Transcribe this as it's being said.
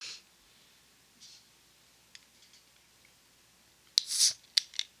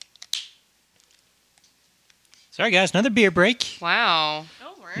Sorry, guys. Another beer break. Wow.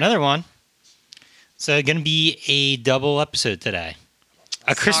 Oh, we're Another one. So, going to be a double episode today.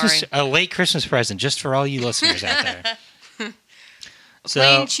 A late Christmas present just for all you listeners out there.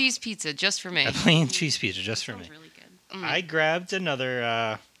 Plain cheese pizza just for me. A plain cheese pizza just for Sounds me. really good. I grabbed another.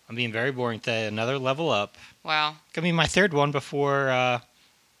 I'm being very boring today. Another level up. Wow. Gonna be my third one before.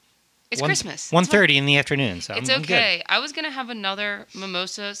 It's Christmas. 1:30 in the afternoon. So It's I'm okay. good. I was going to have another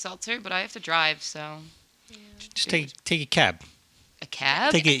mimosa seltzer, but I have to drive, so. Just take a cab. A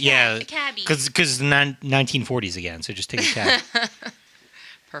cab? Take it, yeah. A cabbie. Because 1940s again. So just take a cab.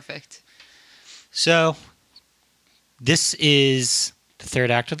 Perfect. So, this is the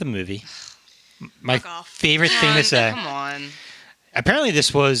third act of the movie. My Fuck off. favorite thing to say. Come on. Apparently,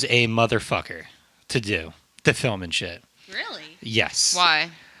 this was a motherfucker to do, the film and shit. Really? Yes. Why?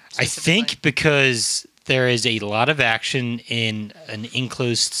 I Specifically. think because there is a lot of action in an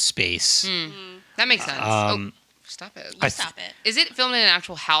enclosed space. That makes sense. Stop it. I Stop it. Is it filmed in an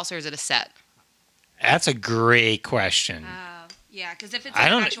actual house or is it a set? That's a great question. Yeah, because if it's I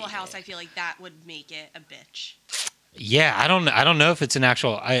an don't- actual house, I feel like that would make it a bitch. Yeah, I don't know if it's an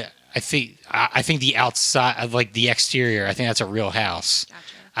actual. I think the outside, like the exterior, I think that's a real house. Gotcha.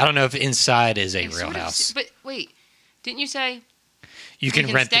 I don't know if inside is a It's real sort of- house. But wait, didn't you say You can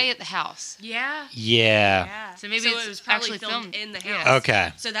we rent. stay at the house? Yeah. Yeah. So maybe it it's was probably actually filmed filmed- in the yeah. house.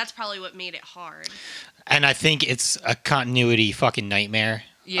 Okay. So that's probably what made it hard. And I think it's a continuity fucking nightmare.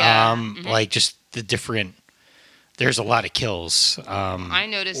 Yeah. Like just the different. There's a lot of kills. I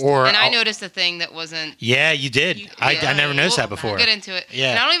noticed, or and I I'll- noticed a thing that wasn't. Yeah, you did. I never noticed that before. We'll get into it.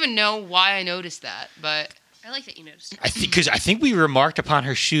 Yeah. And I don't even know why I noticed that, but I like that you noticed. I think we remarked upon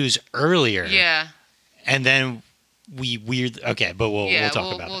her shoes earlier. yeah. And then okay, but we'll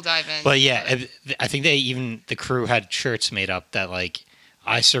talk about we'll it. dive in. But yeah, I think the crew had shirts made up that like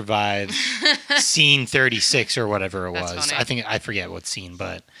I survived scene 36 or whatever it That's was. funny. I forget what scene,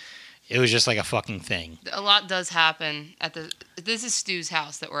 but it was just like a fucking thing. A lot does happen at the. This is Stu's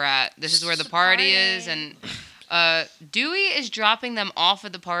house that we're at. This is where the party is, and Dewey is dropping them off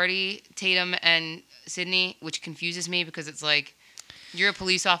at the party. Tatum and Sydney, which confuses me because it's like you're a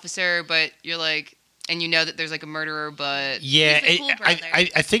police officer, but you're like, and you know that there's like a murderer, but Yeah, He's the cool brother.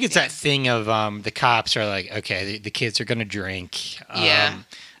 I think it's that thing of the cops are like, okay, the kids are gonna drink. Yeah.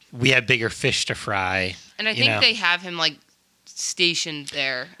 We have bigger fish to fry. and I you think know. they have him like stationed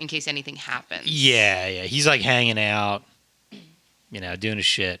there in case anything happens. Yeah. He's like hanging out, doing his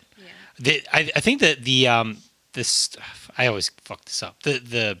shit. Yeah. I think that this I always fuck this up.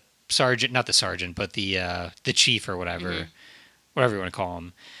 The sergeant, not the sergeant, but the chief or whatever, whatever you want to call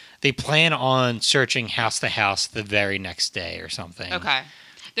him. They plan on searching house to house the very next day or something. Okay.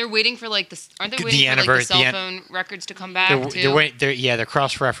 They're waiting for like the. Aren't they The waiting for like the anniversary- cell phone records to come back too? They're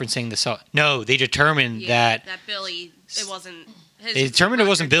cross-referencing the cell. No, they determined that Billy, it wasn't. His they determined it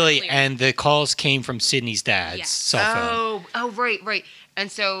wasn't records were Billy, clear. and the calls came from Sydney's dad's Yes. cell phone. Oh, right.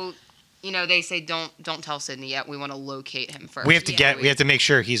 And so, they say don't tell Sydney yet. We want to locate him first. We have to Yeah. we have to make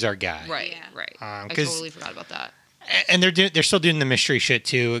sure he's our guy. Right, Yeah. right. I 'cause- totally forgot about that. And they're still doing the mystery shit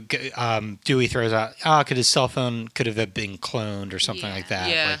too. Dewey throws out, could his cell phone could have been cloned or something Yeah. like that.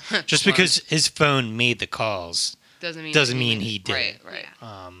 Yeah. Like, just because his phone made the calls Doesn't mean he did. Right.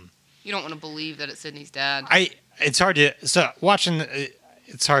 Yeah. You don't want to believe that it's Sydney's dad. It's hard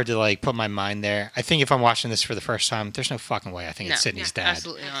to like put my mind there. I think if I'm watching this for the first time, there's no fucking way I think it's Sydney's dad.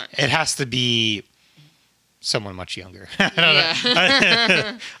 Absolutely not. It has to be someone much younger.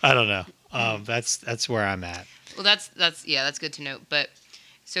 I don't know. That's where I'm at. Well, that's good to note. But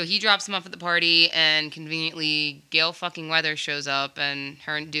so he drops him off at the party, and conveniently, Gail fucking Weather shows up, and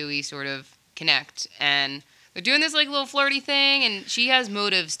her and Dewey sort of connect, and they're doing this like little flirty thing, and she has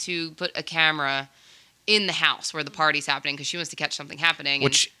motives to put a camera in the house where the party's happening because she wants to catch something happening.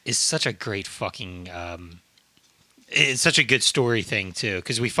 Which is such a great fucking. It's such a good story thing too,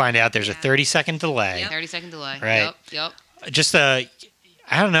 because we find out there's a 30-second delay. 30-second delay. Right. Yep. Just I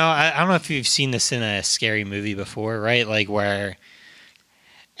don't know. I don't know if you've seen this in a scary movie before, right? Like where,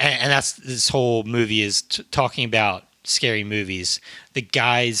 and that's this whole movie is talking about scary movies. The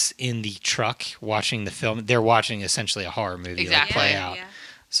guys in the truck watching the film, they're watching essentially a horror movie like, Exactly. play out.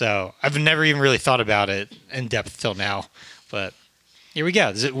 So I've never even really thought about it in depth till now, but here we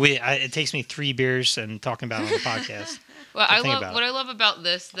go. It takes me 3 beers and talking about it on the podcast. Well, think about what it. I love about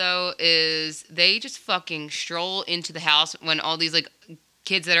this though is they just fucking stroll into the house when all these like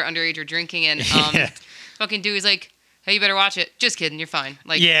kids that are underage are drinking, and Yeah. fucking Dewey's like, "Hey, you better watch it." Just kidding, you're fine.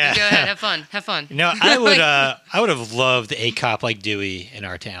 Like, Yeah. go ahead, have fun. No, I would have loved a cop like Dewey in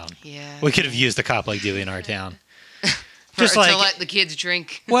our town. Yeah. We could have used a cop like Dewey in our town. Just to like- let the kids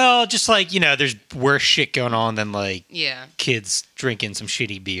drink. Well, just like, there's worse shit going on than like Yeah, kids drinking some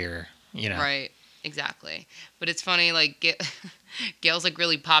shitty beer, right. Exactly. But it's funny, like, Gail's, like,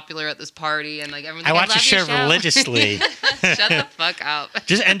 really popular at this party, and, like, everyone's I like, watch the love your show religiously. Shut the fuck up.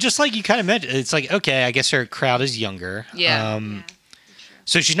 just like you kind of mentioned, it's like, okay, I guess her crowd is younger. Yeah. Yeah.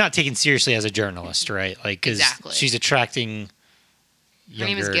 So she's not taken seriously as a journalist, right? Like, because Exactly. she's attracting Her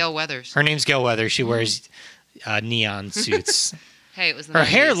name is younger- Gail Weathers. Her name's Gail Weathers. She wears neon suits. Hey, it was the Her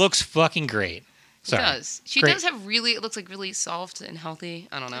hair 90s. looks fucking great. It Sorry. does. She Great. does have really, it looks like really soft and healthy.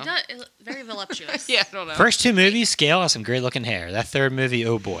 I don't know. Very voluptuous. Yeah, I don't know. First two movies, Gail has some great looking hair. That third movie,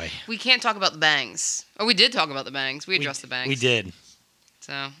 oh boy. We can't talk about the bangs. Oh, we did talk about the bangs. We addressed the bangs. We did.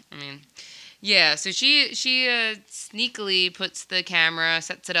 So, I mean, yeah. So she sneakily puts the camera,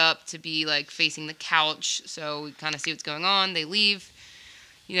 sets it up to be like facing the couch, so we kind of see what's going on. They leave.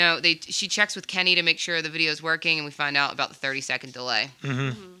 She checks with Kenny to make sure the video is working, and we find out about the 30-second delay. hmm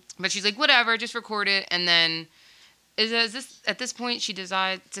But she's like, whatever, just record it, and then at this point she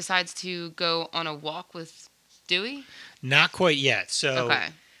decides to go on a walk with Dewey. Not quite yet. So Okay,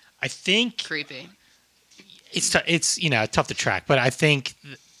 I think creepy. it's tough to track, but I think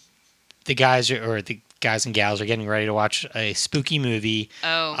the guys and gals are getting ready to watch a spooky movie.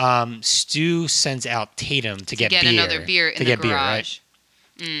 Oh, Stu sends out Tatum to get beer. another beer in to the get beer, right? garage.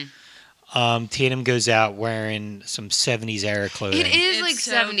 Mm. Tatum goes out wearing some 70s era clothing. It is It's like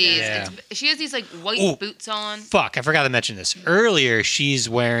so 70s. good. Yeah. She has these like white Ooh. boots on. Fuck, I forgot to mention this. Earlier, she's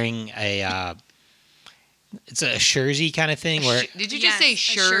wearing it's a jersey kind of thing where Did you Yes, just say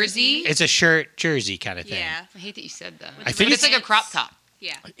a jersey? it's a shirt jersey kind of thing. Yeah. I hate that you said that. I think But it's it's- like a crop top.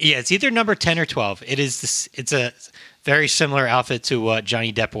 Yeah. Yeah, it's either number 10 or 12. It is this. It's a very similar outfit to what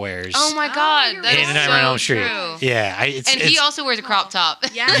Johnny Depp wears. Oh my Oh, god, you're that right. is in so Nightmare on Elm Street. true. Yeah, And he also wears a crop top.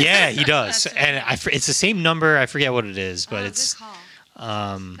 Yeah. Yeah, he does, That's and right. it's the same number. I forget what it is, but Oh, it's good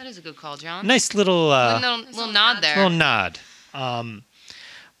call. That is a good call, John. nice little little nod there. little nod.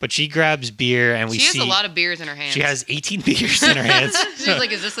 But she grabs beer, and we She has see a lot of beers in her hands. she has 18 beers in her hands. She's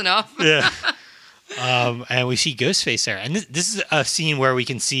like, is this enough? Yeah. And we see Ghostface there, and this is a scene where we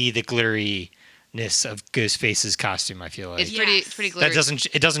can see the glitteriness of Ghostface's costume. I feel like It's Yes. pretty glittery.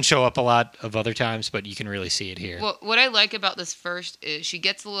 it doesn't show up a lot of other times, but you can really see it here. Well, what I like about this first is she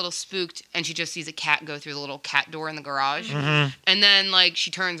gets a little spooked and she just sees a cat go through the little cat door in the garage. Mm-hmm. And then, like,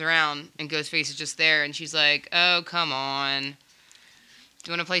 she turns around and Ghostface is just there and she's like, oh, come on.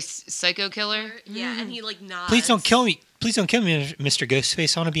 Do you want to play Psycho Killer? Yeah, and he like nods. Please don't kill me. Please don't kill me, Mr.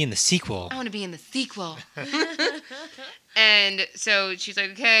 Ghostface. I want to be in the sequel. I want to be in the sequel. And so she's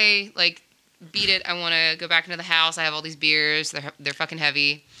like, okay, like, beat it. I want to go back into the house. I have all these beers. They're fucking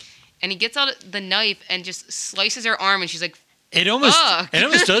heavy. And he gets out the knife and just slices her arm and she's like, It almost Fuck.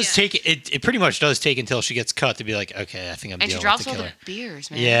 does Yeah. take it pretty much does take until she gets cut to be like, okay, I think I'm and she dealing drops with the all killer. the beers,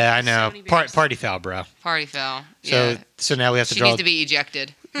 man. Yeah, I So know. many beers. Party foul, bro. Party foul. So Yeah. so now we have to She draw. needs to be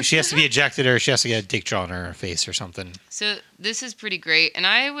ejected. She has to be ejected, or she has to get a dick drawn in her face or something. So this is pretty great, and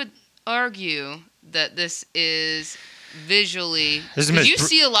I would argue that this is visually This is the because most you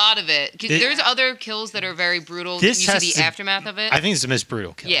see a lot of it. 'Cause This- there's other kills that are very brutal. This You see has the to- aftermath of it. I think it's the most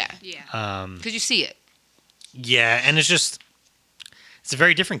brutal kill. Yeah, Yeah. because you see it. Yeah, and it's a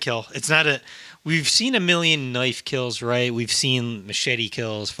very different kill. It's not a. We've seen a million knife kills, right? We've seen machete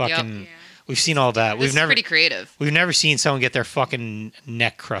kills. Fucking. Yeah. We've seen all that. This is pretty creative. We've never seen someone get their fucking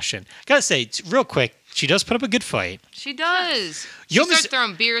neck crushing. Gotta say, real quick, she does put up a good fight. She does. She You almost- starts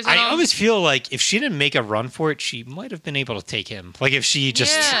throwing beers at I him. always feel like if she didn't make a run for it, she might have been able to take him. Like if she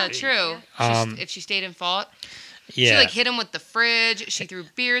just. yeah, true. If she stayed and fought, she Yeah. like hit him with the fridge. She threw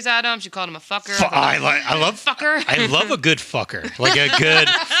beers at him. She called him a fucker. I love. fucker. I love a good fucker. Like a good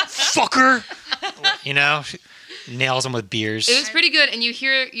fucker. You know, she nails him with beers. It was pretty good, and you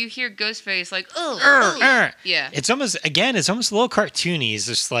hear Ghostface like, oh, yeah, It's almost a little cartoony. He's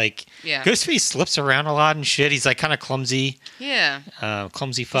just like yeah, Ghostface slips around a lot and shit. He's like kind of clumsy, yeah.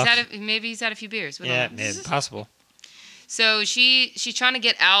 clumsy fuck. Maybe he's had a few beers. We don't Yeah, know. man, possible. So she's trying to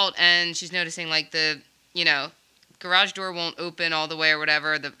get out, and she's noticing like the garage door won't open all the way or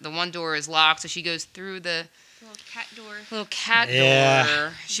whatever. The one door is locked, so she goes through the Little cat door. little cat Yeah.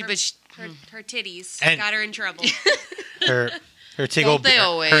 door. Her titties And- got her in trouble. Her tiggle Don't they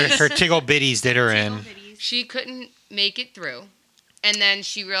always? her tiggle bitties did her in. Titties. She couldn't make it through, and then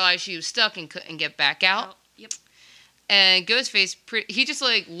she realized she was stuck and couldn't get back out. Oh, yep. And Ghostface, he just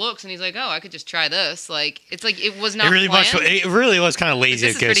like looks and he's like, "Oh, I could just try this." Like it was not It really planned. it really was kind of lazy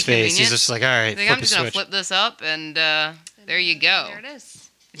This at is pretty Ghostface. He's convenient. just like, all right, He's like, flip I'm a just gonna switch. flip this up, and there you go. There it is.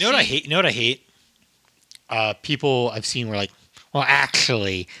 You know what I hate? People I've seen were like, well,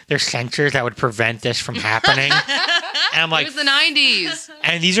 actually, there's sensors that would prevent this from happening. And I'm It like, was the 90s.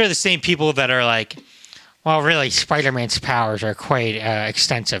 and these are the same people that are like, well, really, Spider-Man's powers are quite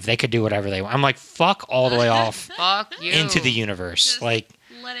extensive. They could do whatever they want. I'm like, fuck all the way off Fuck you. into the universe. Just Like,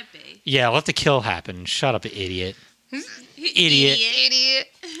 let it be. yeah, let the kill happen. Shut up, idiot. Idiot. Idiot.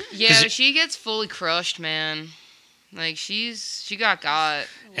 Yeah, 'Cause it- she gets fully crushed, man. Like, she got.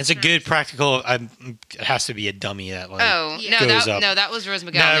 It's a good practical. It has to be a dummy that like. Oh, Yeah. Goes up. no, that was Rose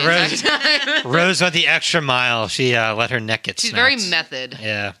McGowan. Rose- Rose went the extra mile. She let her neck get She's snapped. very method.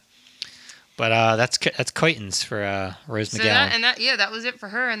 Yeah. But that's Coitons for Rose So McGowan. that was it for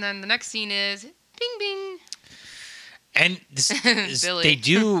her. And then the next scene is bing bing. And this Billy. they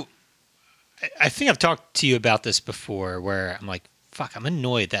do. I think I've talked to you about this before, where I'm like, "Fuck!" I'm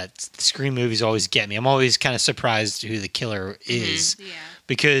annoyed that Scream movies always get me. I'm always kind of surprised who the killer is Yeah.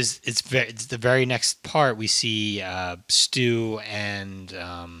 because it's the very next part we see Stu and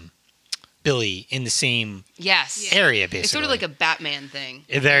Billy in the same Yes. area, basically. It's sort of like a Batman thing.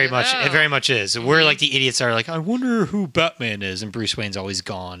 It very Like, much, oh. it very much is. We're like the idiots that are like, I wonder who Batman is, and Bruce Wayne's always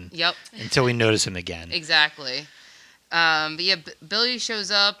gone Yep. until we notice him again. Exactly. But yeah, Billy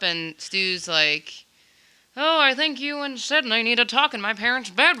shows up and Stu's like, "Oh, I think you and Sydney need to talk in my parents'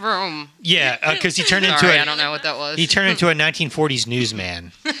 bedroom." Yeah, because he turned into Sorry, I a don't know what that was. he turned into a 1940s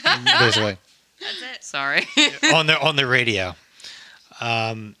newsman, basically That's it. Sorry. on the radio.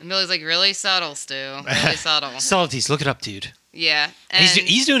 And Billy's like, "Really subtle, Stu. Really subtle." Subtleties, look it up, dude. Yeah. And And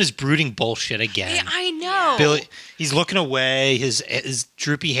he's doing his brooding bullshit again. yeah, I know. Billy, he's looking away. His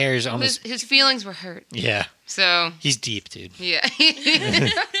droopy hair is on his feelings were hurt. Yeah, So he's deep, dude. yeah.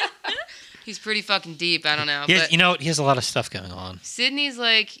 He's pretty fucking deep. I don't know. He has, But he has a lot of stuff going on. Sydney's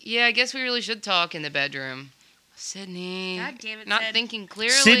like, "Yeah, I guess we really should talk in the bedroom." Sydney. God damn it, Not Sid. thinking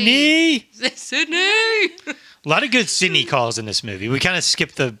clearly. Sydney! Sydney! A lot of good Sydney calls in this movie. We kind of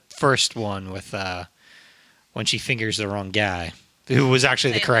skipped the first one with when she fingers the wrong guy, who was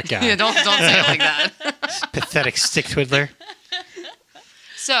actually the correct guy. Yeah, don't say it like that. Pathetic stick twiddler.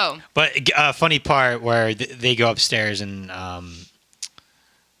 So, But a funny part where they go upstairs and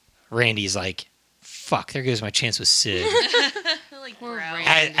Randy's like, "Fuck, there goes my chance with Sid." Like, Poor bro.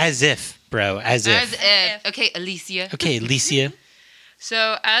 Randy. As if, bro, as if. as if. Okay, Alicia. Okay, Alicia.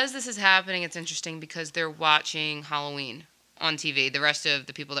 So, as this is happening, it's interesting because they're watching Halloween on TV, the rest of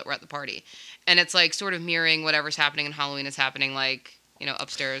the people that were at the party. And it's like sort of mirroring whatever's happening in Halloween is happening, like,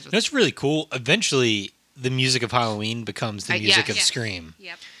 upstairs. With, That's really cool. Eventually, the music of Halloween becomes the music of yes. Scream.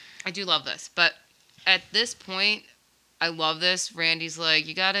 Yep. I do love this. But at this point, I love this. Randy's like,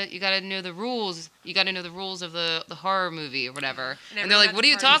 you gotta know the rules. You gotta know the rules of the horror movie or whatever. And they're everyone like, at what the are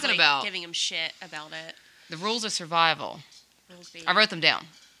you party's, talking like, about? Giving him shit about it. The rules of survival. Rules being- I wrote them down.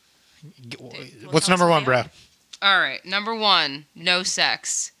 What's tell us number what one, they bro? are. All right, number 1, no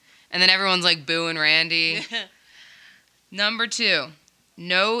sex. And then everyone's like booing Randy. Number 2,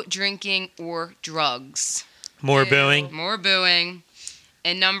 no drinking or drugs. More Ew. booing. More booing.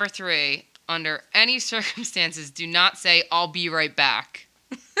 And number 3, under any circumstances, do not say, "I'll be right back."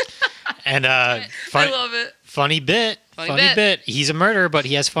 And I love it. funny bit. Funny bit. He's a murderer, but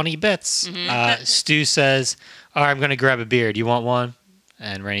he has funny bits. Mhm. Stu says, "All right, I'm going to grab a beer. Do you want one?"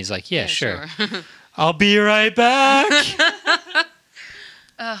 And Rennie's like, yeah, sure. I'll be right back.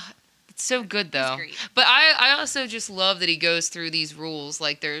 It's so good, though. great. But I also just love that he goes through these rules.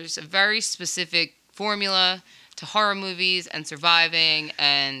 Like, there's a very specific formula to horror movies and surviving,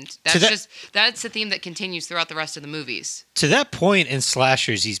 and that's the theme that continues throughout the rest of the movies. To that point in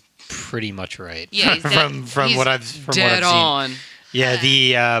slashers, he's pretty much right. Yeah, he's dead- from he's what I've seen. dead on. Yeah, the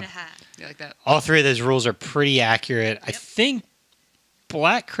You like that? all three of those rules are pretty accurate. I think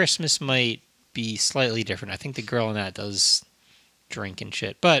Black Christmas might be slightly different. I think the girl in that does drink and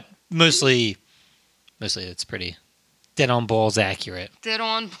shit, but mostly it's pretty dead on balls accurate. Dead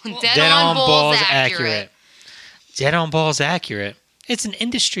on balls accurate. Dead on balls accurate. It's an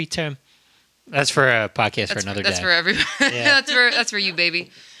industry term. That's for a podcast for another That's day. for everybody. Yeah. that's for you, baby.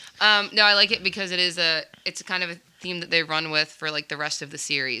 No, I like it because it's a kind of a theme that they run with for like the rest of the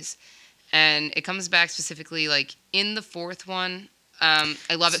series, and it comes back specifically like in the fourth one.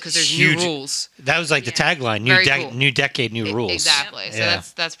 I love it because there's Huge. new rules. That was like the tagline: Very cool. new decade, new rules. Exactly. So Yeah.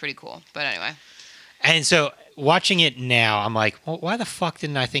 that's pretty cool. But anyway, And so watching it now, I'm like, well, why the fuck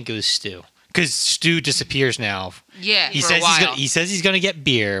didn't I think it was Stu? Because Stu disappears now. yeah, He for says a while. he says he's gonna get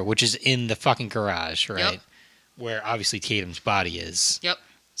beer, which is in the fucking garage, right? Yep. Where obviously Tatum's body is. Yep.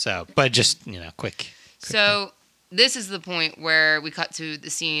 So, but just quick. So this is the point where we cut to the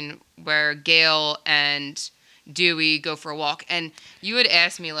scene where Gail and Dewey go for a walk. And you had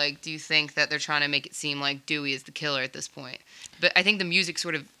asked me, like, do you think that they're trying to make it seem like Dewey is the killer at this point? But I think the music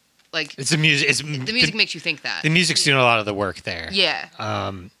sort of, like, It's the music. the music makes you think that. The music's doing a lot of the work there. Yeah.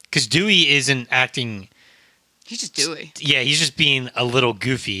 Because Dewey isn't acting. He's just Dewey. Yeah, he's just being a little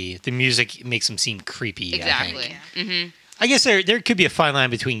goofy. The music makes him seem creepy. Exactly. Yeah. I guess there could be a fine line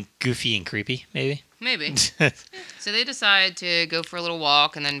between goofy and creepy, maybe. Maybe. So they decide to go for a little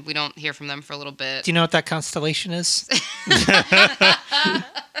walk, and then we don't hear from them for a little bit. Do you know what that constellation is?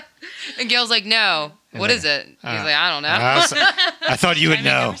 And Gail's like, no. What is it? He's like, I don't know. I thought you would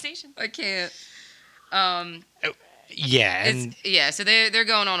Timing know. conversation. I can't. Yeah, and So they're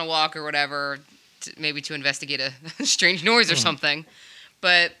going on a walk or whatever, maybe to investigate a strange noise or something.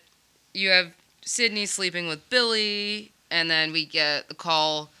 But you have Sydney sleeping with Billy, and then we get the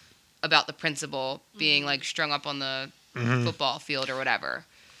call about the principal being like strung up on the football field or whatever.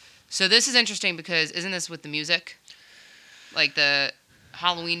 So this is interesting because isn't this with the music, like the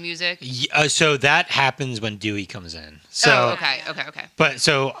Halloween music? so that happens when Dewey comes in. So, okay. but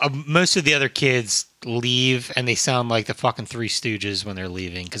so most of the other kids leave, and they sound like the fucking Three Stooges when they're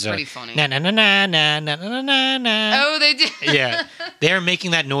leaving because they're Pretty like, funny. na na na na na na na na na. Oh, they did. Yeah, they're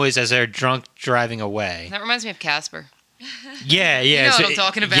making that noise as they're drunk driving away. That reminds me of Casper. Yeah. You know so what I'm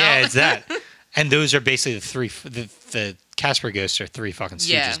talking about. Yeah, it's that. And those are basically the Casper ghosts are three fucking Stooges,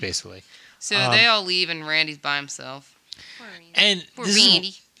 Yeah. basically. So they all leave, and Randy's by himself. Poor Randy. And Poor this is-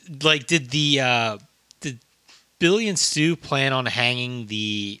 Randy. like, did Billy and Stu plan on hanging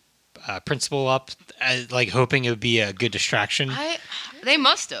the principal up, like hoping it would be a good distraction? They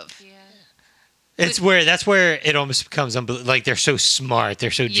must have. Yeah. That's where it almost becomes like they're so smart, they're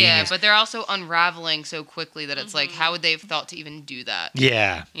so Yeah, genius. but they're also unraveling so quickly that it's like, how would they have thought to even do that?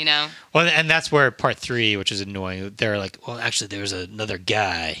 Yeah. You know? Well, and that's where part 3, which is annoying, they're like, well, actually, there was another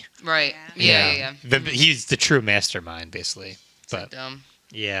guy. Right. Yeah. But he's the true mastermind, basically. So But dumb.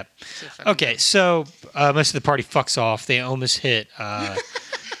 yeah. So fucking Okay, dumb. so most of the party fucks off. They almost hit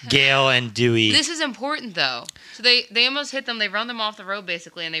Gail and Dewey. This is important though. So they almost hit them. They run them off the road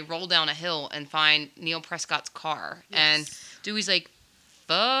basically, and they roll down a hill and find Neil Prescott's car. And Dewey's like,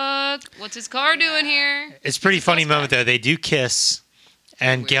 "Fuck, what's his car doing here?" It's a pretty funny moment, though. They do kiss,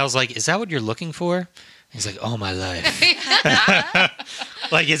 and Weird. Gail's like, is that what you're looking for? He's like, oh, my life.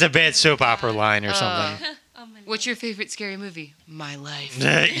 Like it's a bad soap opera line or something. Oh my What's your favorite scary movie? My Life.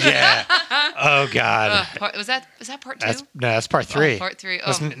 Yeah. Oh, God. Was that part 2? That's part 3. Oh, part 3. Oh,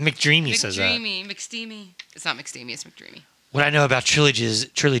 That's McDreamy says that. McDreamy, McSteamy. It's not McSteamy, it's McDreamy. What I know about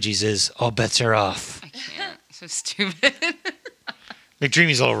trilogies is all bets are off. I can't. So stupid.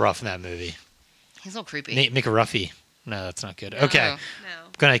 McDreamy's a little rough in that movie. He's a little creepy. Nate McRuffy. No, that's not good. Okay. No. No.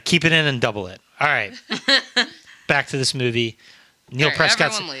 Gonna keep it in and double it. All right. Back to this movie. Neil All right,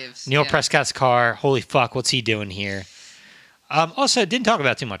 Prescott's everyone leaves. Neil Yeah. Prescott's car. Holy fuck, what's he doing here? Also, didn't talk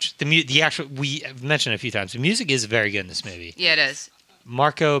about too much. The actual we have mentioned it a few times. The music is very good in this movie. Yeah, it is.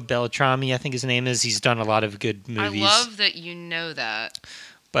 Marco Beltrami, I think his name is. He's done a lot of good movies. I love that you know that.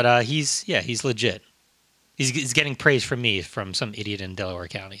 But he's legit. He's getting praise from me from some idiot in Delaware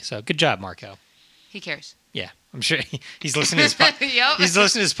County. So good job, Marco. He cares. Yeah, I'm sure he's listening to his Yep. he's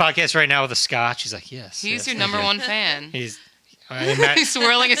listening to his podcast right now with a scotch. He's like, yes. He's yes, your thank number you." one fan. He's He's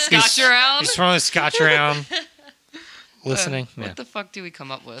swirling a scotch around. He's throwing his scotch around, listening. What Yeah. the fuck do we come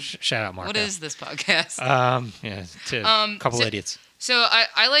up with? Shout out, Marco. What is this podcast? Yeah, to a couple so- idiots. So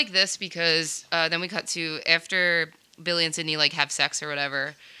I like this because then we cut to after Billy and Sydney like have sex or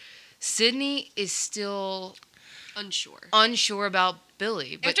whatever. Sydney is still unsure about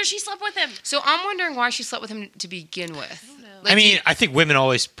Billy. But After she slept with him. so I'm wondering why she slept with him to begin with. I don't know. Like, I do mean, you- I think women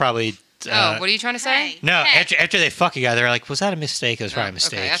always probably. what are you trying to say? Hey. No, Hey. after they fuck a guy, they're like, was that a mistake? It was probably a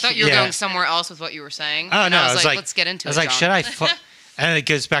mistake. Okay, I thought you were Yeah. going somewhere else with what you were saying. Oh, and no, I I was like, let's get into I was it. like, John. should I fuck? And then it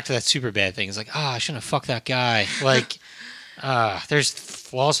goes back to that super bad thing. It's like, I shouldn't have fucked that guy. Like, there's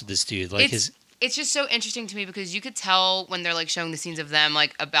flaws with this dude. Like It's just so interesting to me because you could tell when they're like showing the scenes of them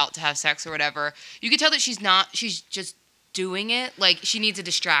like about to have sex or whatever. You could tell that she's just doing it. Like she needs a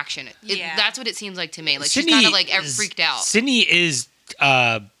distraction. Yeah. That's what it seems like to me. Like Sydney she's kind of like is- freaked out. Sydney is,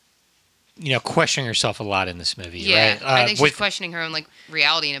 questioning herself a lot in this movie. Yeah, right? I think she's with, questioning her own like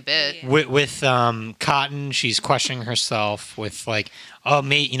reality in a bit. Yeah. with Cotton, she's questioning herself. With like, oh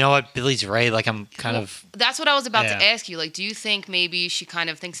mate, you know what? Billy's right. Like I'm kind of. That's what I was about Yeah. to ask you. Like, do you think maybe she kind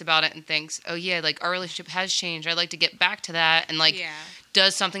of thinks about it and thinks, oh yeah, like our relationship has changed. I'd like to get back to that, and like Yeah.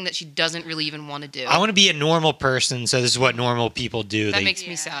 does something that she doesn't really even want to do. I want to be a normal person, so this is what normal people do. that makes me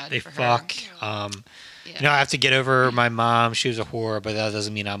Yeah. sad. They for her. fuck. Yeah. I have to get over my mom. She was a whore, but that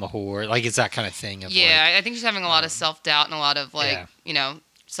doesn't mean I'm a whore. Like it's that kind of thing. Of Yeah, like, I think she's having a lot of self doubt and a lot of like, yeah.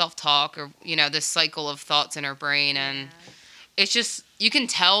 self-talk or this cycle of thoughts in her brain, and it's just you can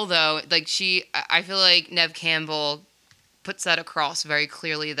tell though, like I feel like Nev Campbell puts that across very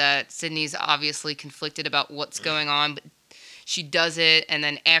clearly that Sydney's obviously conflicted about what's going on, but she does it, and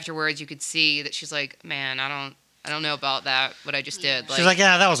then afterwards you could see that she's like, man, I don't know about that, what I just did. She's like,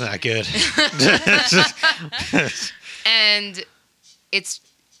 yeah, that wasn't that good. And it's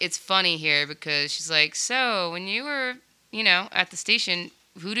funny here because she's like, so when you were, at the station,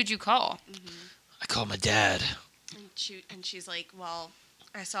 who did you call? I called my dad. And she's like, well,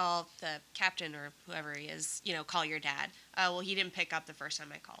 I saw the captain or whoever he is, call your dad. Well, he didn't pick up the first time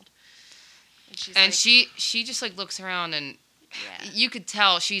I called. And she just like looks around and yeah. you could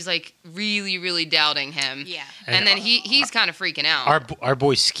tell she's like really, really doubting him. Yeah. And then he's kind of freaking out. Our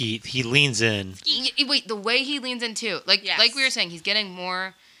boy Skeet, he leans in. Wait, the way he leans in too, like we were saying, he's getting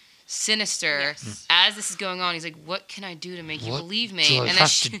more sinister as this is going on. He's like, "What can I do to make you believe me?" And then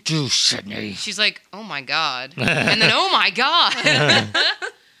to do, Sydney. She's like, "Oh my god," and then, "Oh my god."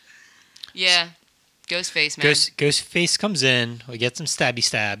 Yeah, Ghostface, man. Ghostface comes in. We get some stabby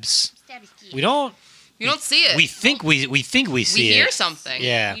stabs. We don't. You don't see it. We think we see it. We hear something.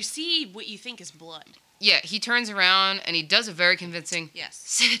 Yeah. You see what you think is blood. Yeah, he turns around and he does a very convincing. Yes.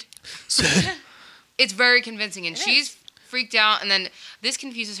 Sid. It's very convincing, and she's freaked out, and then this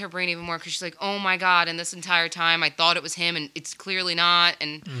confuses her brain even more because she's like, "Oh my god!" And this entire time, I thought it was him, and it's clearly not.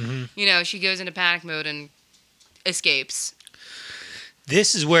 And she goes into panic mode and escapes.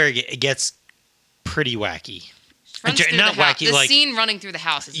 This is where it gets pretty wacky. Not wacky, the scene running through the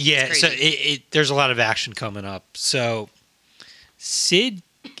house is crazy. So there's a lot of action coming up. So Ghostface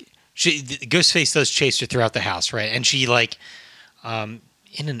does chase her throughout the house, right? And she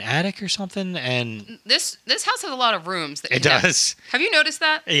in an attic or something, and this house has a lot of rooms. It does. Have you noticed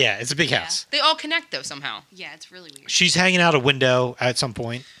that? Yeah, it's a big house. They all connect though somehow. Yeah, it's really weird. She's hanging out a window at some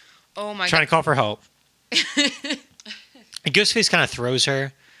point. Oh my god! Trying to call for help. And Ghostface kind of throws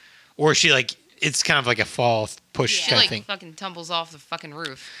her, or she it's kind of like a fall push She kind of thing. fucking tumbles off the fucking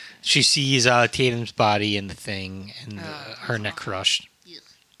roof. She sees Tatum's body in the thing, and her neck crushed.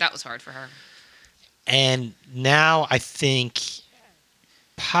 That was hard for her. And now I think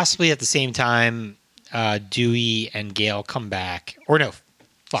possibly at the same time, Dewey and Gale come back. Or no,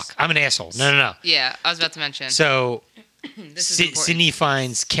 fuck, I'm an asshole. No. Yeah, I was about to mention. So this is important. Sydney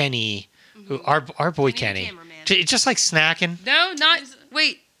finds Kenny, who our boy Kenny, just like snacking. No,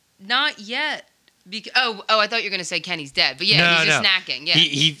 not yet. I thought you were gonna say Kenny's dead, but yeah, he's just snacking. Yeah,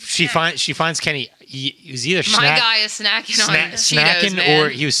 she finds Kenny. He was either my guy is snacking on Cheetos, snacking, man. or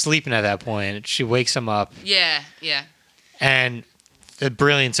he was sleeping at that point. She wakes him up. Yeah. And the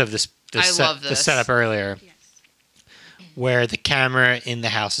brilliance of love this. The setup earlier, where the camera in the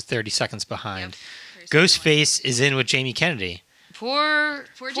house is 30 seconds behind. Yep. Ghostface is in with Jamie Kennedy. Poor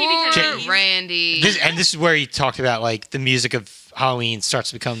Randy. This is where he talked about the music of Halloween starts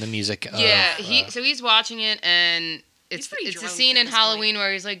to become the music of... So he's watching it, and it's a scene in Halloween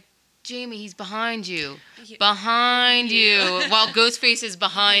where he's like, Jamie, he's behind you. Behind you. While Ghostface is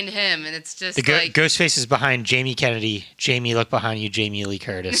behind him, and it's just Ghostface is behind Jamie Kennedy. Jamie, look behind you, Jamie Lee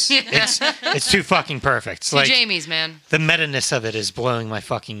Curtis. It's too fucking perfect. It's two Jamies, man. The meta-ness of it is blowing my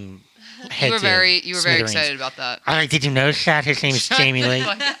fucking head. You were very excited about that. Did you notice that? His name is Jamie Lee. Do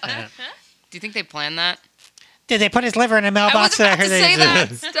you think they planned that? Did they put his liver in a mailbox? I was about to say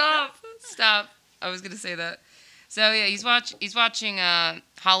that. Stop. I was going to say that. So yeah, he's watching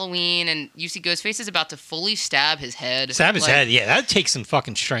Halloween, and you see Ghostface is about to fully stab his head. Head, yeah. That takes some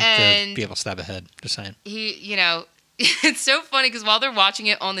fucking strength to be able to stab a head. Just saying. It's so funny because while they're watching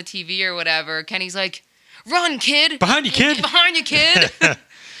it on the TV or whatever, Kenny's like, "Run, kid! Behind you, kid! Behind you, kid!"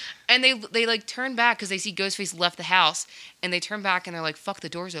 And they turn back because they see Ghostface left the house, and they turn back and they're like, "Fuck, the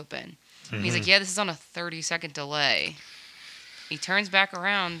door's open." And he's like, "Yeah, this is on a 30-second delay." He turns back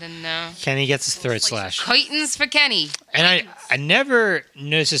around and Kenny gets his throat slashed. Titans for Kenny. And I never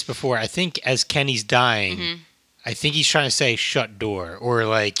noticed this before. I think as Kenny's dying, I think he's trying to say "shut door" or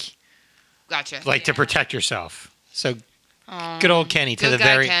gotcha, to protect yourself. So good old Kenny to the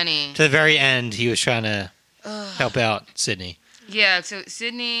very end, he was trying to help out Sydney. Yeah, so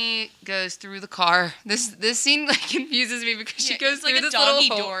Sydney goes through the car. This scene confuses me because she goes through this doggy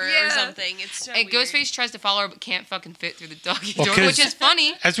little door or something. It's so and weird. Ghostface tries to follow her but can't fucking fit through the doggy door, which is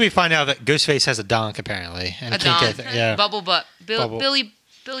funny. As we find out that Ghostface has a donk apparently, and Bubble butt, Billy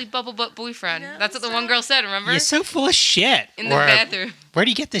Bubble Butt boyfriend. No, that's what the one girl said. Remember? You're so full of shit. In the bathroom. Where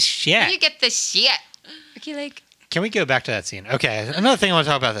do you get this shit? Where do you get this shit? Okay, Can we go back to that scene? Okay, another thing I want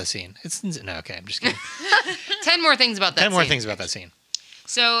to talk about that scene. Okay, I'm just kidding. 10 more things about that scene. 10 more things about that scene.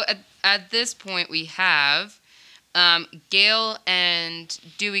 So at this point, we have Gail and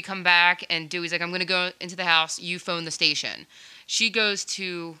Dewey come back, and Dewey's like, I'm going to go into the house. You phone the station. She goes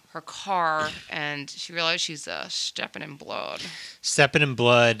to her car, and she realizes she's stepping in blood. Stepping in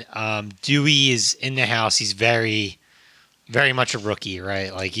blood. Dewey is in the house. He's very, very much a rookie,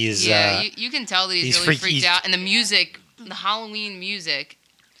 right? Like he's you can tell that he's really freaked out. And the music, the Halloween music,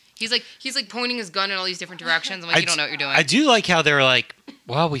 he's like pointing his gun in all these different directions. I'm like, you don't know what you're doing. I do like how they're like,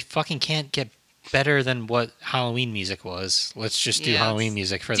 well, we fucking can't get better than what Halloween music was. Let's just do Halloween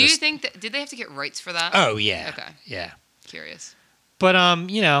music for this. Do you think that did they have to get rights for that? Oh yeah. Okay. Yeah. Curious. But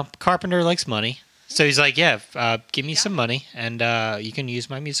Carpenter likes money, so he's like, yeah, give me some money, and you can use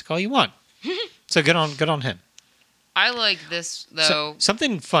my music all you want. So good on him. I like this though. So,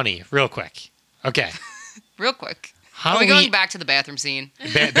 something funny, real quick. Okay. Real quick. Halloween, Are we going back to the bathroom scene?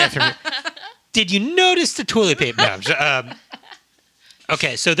 Bathroom. Did you notice the toilet paper? No,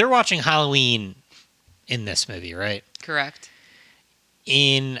 okay, so they're watching Halloween in this movie, right? Correct.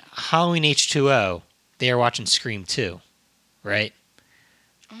 In Halloween H2O, they are watching Scream 2, right?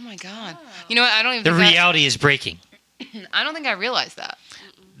 Oh my god! You know what? I don't even. The reality is breaking. I don't think I realized that.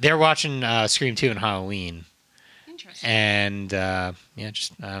 They're watching Scream 2 and Halloween, Interesting. and I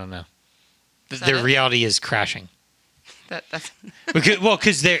don't know. Is that Their it? reality is crashing. That's.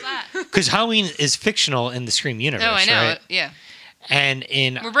 Because Halloween is fictional in the Scream universe. No, I know. Right? Yeah, And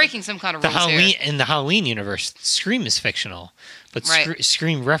in we're breaking some kind of the rules Halloween here. in the Halloween universe, Scream is fictional, but Right.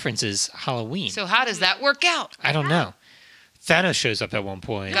 Scream references Halloween. So how does that work out? I don't know. Thanos shows up at one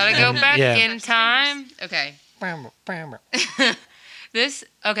point. Gotta go and- back yeah. in time. Okay. This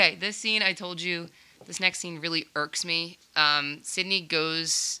scene I told you. This next scene really irks me. Sydney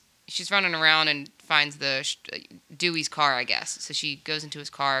goes. She's running around and finds Dewey's car, I guess. So she goes into his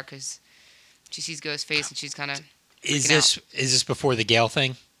car because she sees Ghostface and she's kind of. Is freaking this before the Gale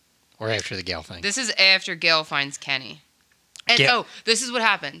thing, or after the Gale thing? This is after Gail finds Kenny. And Gail- this is what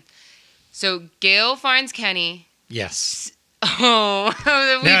happened. So Gail finds Kenny. Yes. Oh,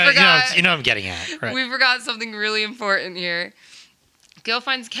 we forgot. You know what I'm getting at, right? We forgot something really important here. Gail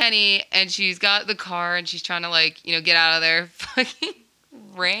finds Kenny and she's got the car and she's trying to get out of there. Fucking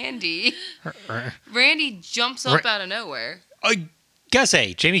Randy jumps up out of nowhere. I gotta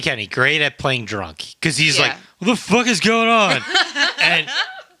say, Jamie Kennedy, great at playing drunk, because he's Yeah. like, "What the fuck is going on?" And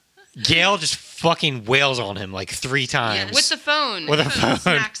Gail just fucking wails on him like 3 times With the phone. With a phone.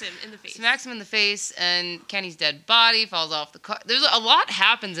 Smacks him in the face. Smacks him in the face and Kenny's dead body falls off the car. There's a lot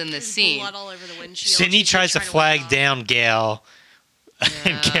happens in this There's scene. blood all over the windshield. Sydney She's tries to trying flag wipe it off. down Gail,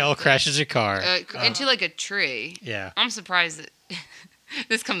 and Yeah. Gail crashes her car. Into like a tree. Yeah. I'm surprised that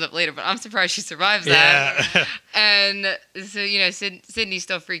this comes up later, but I'm surprised she survives that. Yeah. And so, Sydney's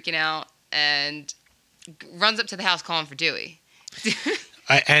still freaking out and runs up to the house calling for Dewey.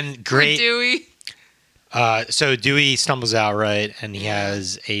 And Poor great. Dewey. So Dewey stumbles out, right, and he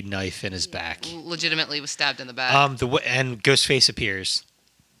has a knife in his back. Legitimately was stabbed in the back. And Ghostface appears.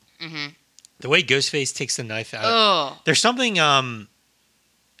 Mm-hmm. The way Ghostface takes the knife out, Oh. there's something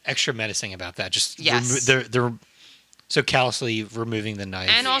extra menacing about that. Just Yes. they're so callously removing the knife.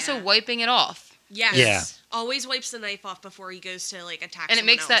 And also Yeah. wiping it off. Yes. Yeah. Always wipes the knife off before he goes to attack. And it someone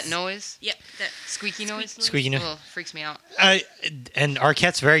makes that else. noise. Yep. That Squeaky noise. Squeaky noise. Oh, freaks me out. And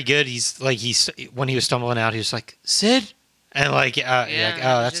Arquette's very good. He's when he was stumbling out, he was like, "Sid," and you're like, Yeah,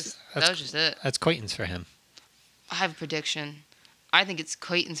 "Oh, that was just it. that's acquaintance for him." I have a prediction. I think it's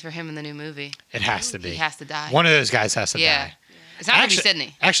Clayton's for him in the new movie. It has to be. He has to die. One of those guys has to Yeah. die. It's not going to be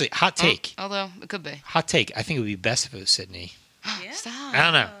Sydney. Actually, hot take. Although, it could be. Hot take. I think it would be best if it was Sydney. Yeah. Stop. I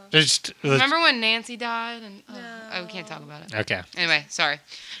don't know. Remember when Nancy died? And No. we can't talk about it. Okay. Anyway, sorry.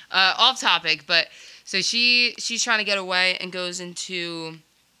 Off topic, but so she's trying to get away and goes into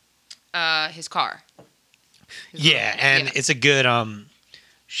his car. Yeah, and it's a good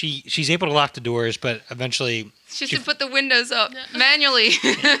she's able to lock the doors, but eventually She has to put the windows up manually.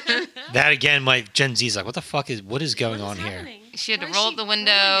 that again, my Gen Z's like, what is going on here? Happening? She had to Why is roll she up the blowing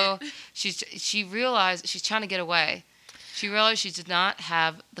window. it? She realized she's trying to get away. She realized she did not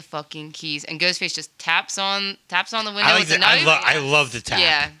have the fucking keys, and Ghostface just taps on the window with the knife. I love the tap.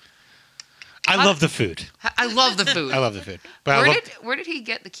 Yeah, I love the food. I love the food. I love the food. But Where did he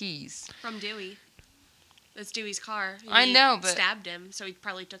get the keys? From Dewey. That's Dewey's car. I He know, but- stabbed him, so he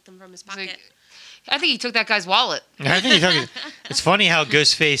probably took them from his It's like- pocket. I think he took that guy's wallet. I think it's funny how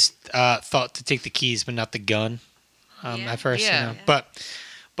Ghostface thought to take the keys but not the gun Yeah. at first. Yeah. You know?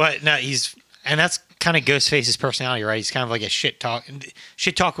 But no, that's kind of Ghostface's personality, right? He's kind of like a shit talk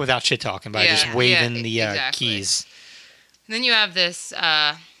without shit talking by Yeah. just Yeah, waving the exactly. keys. And then you have this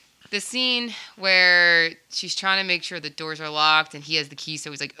The scene where she's trying to make sure the doors are locked and he has the key,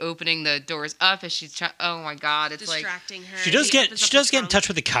 so he's like opening the doors up as she's trying. Oh my god, it's Distracting her. She does He get opens she up the does get in trunk. touch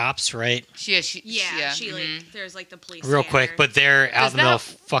with the cops, right? like she Like there's like the police. Real quick, scanner. but they're out Does in the middle of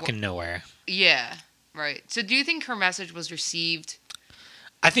that- fucking nowhere. yeah, right. So do you think her message was received?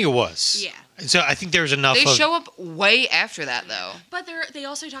 I think it was. Yeah. So I think there was enough. They of, show up way after that though. But they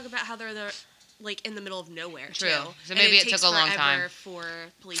also talk about how they're like in the middle of nowhere. True. Too. So And maybe it takes took a long forever time. for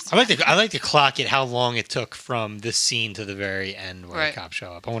police. I like to clock it how long it took from this scene to the very end where Right. the cops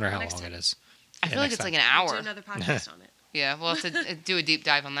show up. I wonder how Next long time. it is. I Yeah, feel like next it's like time. an Do hour. another podcast on it. Yeah, we'll have to do a deep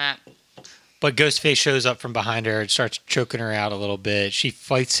dive on that. But Ghostface shows up from behind her and starts choking her out a little bit. She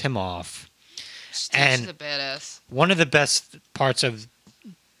fights him off. She's And- a badass. One of the best parts of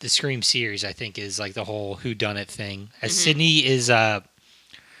the Scream series, I think, is like the whole whodunit thing. As Sydney is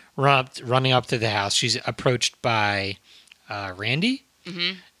running up to the house, she's approached by Randy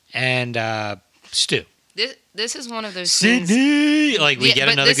and Stu. This is one of those scenes. Sydney, like we Yeah, get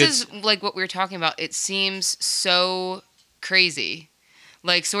but another this good. is like what we were talking about. It seems so crazy,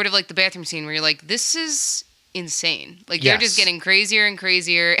 like sort of like the bathroom scene where you're like, "This is insane." Like they're just Yes. getting crazier and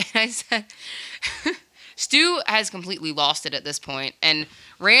crazier. And I said, Stu has completely lost it at this point, and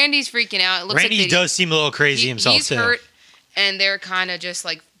Randy's freaking out. It looks Randy like does seem a little crazy himself he's too. hurt, and they're kind of just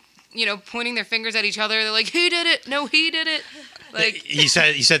like, pointing their fingers at each other. They're like, "He did it! No, he did it!" Like you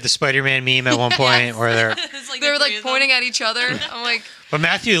said the Spider-Man meme at one point where they're. they're like pointing at each other. I'm like, But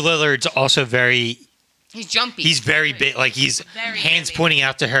Matthew Lillard's also very. he's jumpy. He's very big. Like he's Very hands heavy. pointing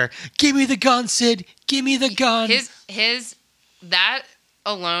out to her. Give me the gun, Sid. Give me the gun. his that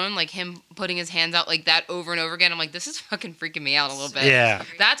alone, like him putting his hands out like that over and over again, I'm like, this is fucking freaking me out a little bit. Yeah.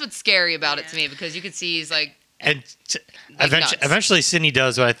 That's what's scary about it to me, because you can see he's like, And Like nuts. eventually, Sydney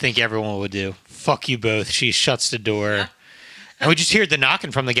does what I think everyone would do. Fuck you both. She shuts the door. And we just hear the knocking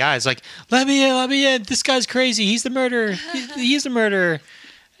from the guys, like, let me in, let me in. This guy's crazy. He's the murderer. He's the murderer.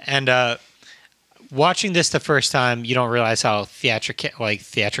 And watching this the first time, you don't realize how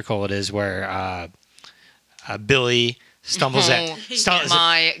theatrical it is, where Billy stumbles oh out.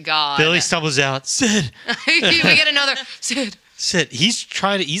 my god. Billy stumbles out. Sid, we get another Sid. Sid.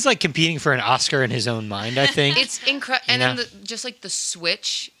 He's like competing for an Oscar in his own mind, I think. It's incredible. And You then just like the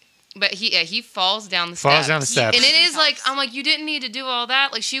switch. But he falls down the Falls steps. down the steps. And it is like, I'm like, you didn't need to do all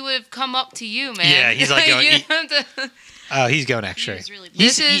that. Like, she would have come up to you, man. Yeah, he's like, you going- didn't have to. Oh, he's going extra. He was really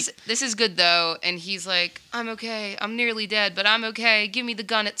This is good though, and he's like, I'm okay. I'm nearly dead, but I'm okay. Give me the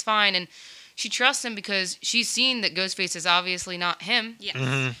gun. It's fine. And she trusts him because she's seen that Ghostface is obviously not him, Yes.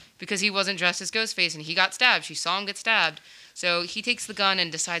 Mm-hmm. because he wasn't dressed as Ghostface and he got stabbed. She saw him get stabbed, so he takes the gun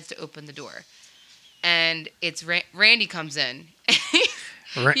and decides to open the door. And it's Randy comes in.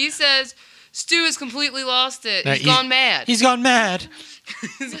 Ra- He says, Stu has completely lost it. No, He's gone mad. He's gone mad.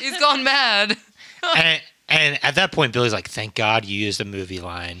 He's gone mad. and at that point, Billy's like, "Thank God you used a movie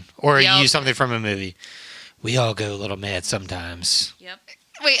line, or Yep. you used something from a movie. We all go a little mad sometimes." Yep.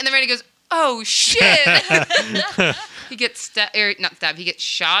 Wait, and then Randy goes, "Oh shit!" He gets not stabbed. He gets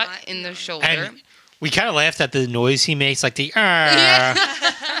shot in the shoulder. And we kind of laughed at the noise he makes, like the. Yeah.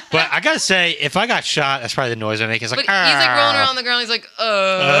 But I gotta say, if I got shot, that's probably the noise I make. It's like. But he's like rolling around the ground. He's like,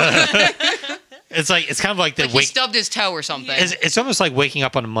 It's kind of like the like he stubbed his toe or something. It's almost like waking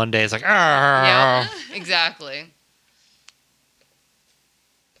up on a Monday. It's like. Yeah, exactly.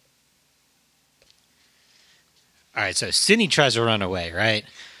 All right, so Sydney tries to run away, right?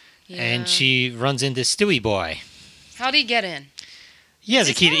 Yeah. And she runs into Stewie Boy. How'd he get in? He has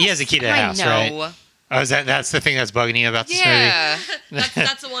a key. He has a key to the house, I right? know. Oh, that's the thing that's bugging you about this movie? Yeah.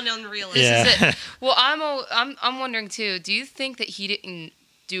 That's the one unrealistic. Yeah. This is it. Well, I'm wondering too. Do you think that he didn't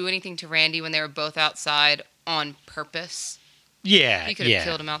do anything to Randy when they were both outside on purpose? Yeah, He could have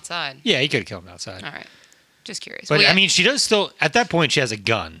killed him outside. Yeah, he could have killed him outside. All right. Just curious. But Well, yeah, I mean, she does still. At that point, she has a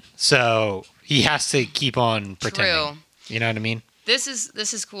gun, so he has to keep on pretending. true. You know what I mean? This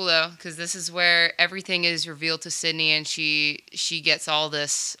is cool though, because this is where everything is revealed to Sydney, and she gets all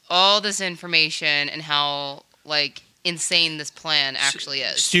this information and how like insane this plan actually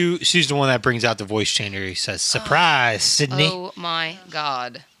is. Stu's the one that brings out the voice changer. He says, "Surprise, Sydney." Oh my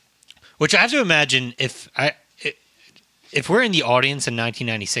god. Which I have to imagine if we're in the audience in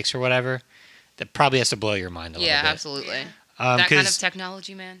 1996 or whatever, that probably has to blow your mind a little Yeah, bit. absolutely. That kind of 'cause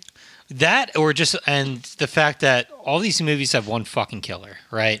technology, man. that or just and the fact that all these movies have one fucking killer,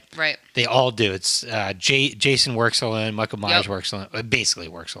 right? Right. They all do. It's Jason works alone. Michael Myers Yep. works alone. Basically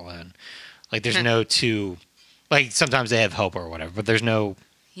works alone. Like there's no two. Like sometimes they have help or whatever, but there's no.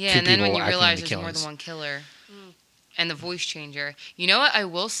 Yeah, Two and then when people you acting realize the there's more killings. than one killer. and the voice changer. You know what I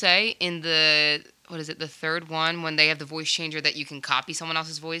will say in the the third one when they have the voice changer that you can copy someone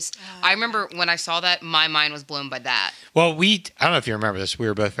else's voice. I remember when I saw that, my mind was blown by that. Well, I don't know if you remember this. We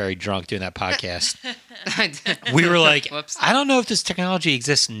were both very drunk doing that podcast. We were like, Whoops. I don't know if this technology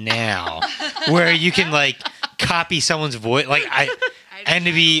exists now, where you can like copy someone's voice. Like I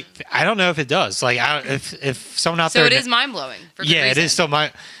don't know if it does. Like if someone out So there, it is mind blowing. yeah, it is still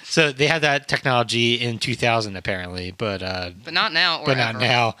So they had that technology in 2000 apparently, but not now. Or but not ever.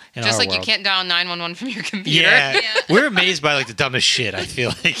 now. In Just our like world. you can't dial 911 from your computer. Yeah. Yeah. We're amazed by like the dumbest shit. I feel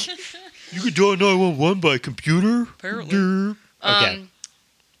like you could dial 911 by computer. Apparently. Okay.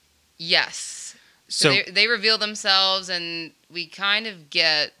 Yes. So they reveal themselves, and we kind of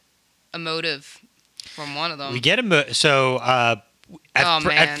get a motive from one of them. we get Oh,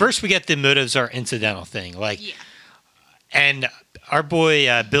 man. at first we get the motives are incidental thing, like, Yeah. and our boy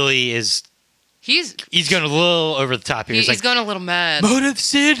Billy he's going a little over the top here. he's He's like, going a little mad. motive,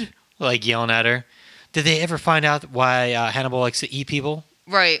 Sid, like yelling at her. Did they ever find out why Hannibal likes to eat people?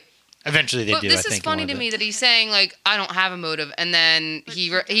 Right. Eventually they But do. this I is think, in funny one to of me that he's saying like I don't have a motive, and then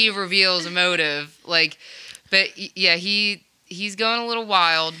he reveals a motive. Like, but yeah, he's going a little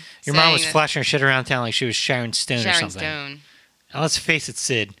wild. Your mom was saying that- flashing her shit around town like she was Sharon Stone or Sharon something. Stone. Now let's face it,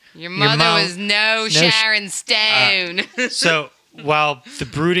 Sid. Your mother mom- was no Sharon Stone. So while the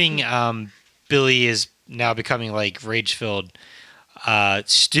brooding Billy is now becoming like rage-filled,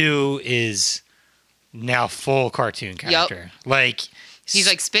 Stu is now full cartoon character. Like He's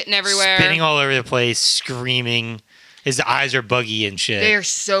like spitting everywhere. spitting all over the place, screaming. His eyes are buggy and shit. They're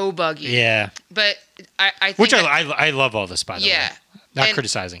so buggy. Yeah, But I think which that- I love all this, by the Yeah. way. Not And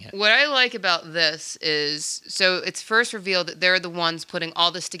criticizing it. What I like about this is, so it's first revealed that they're the ones putting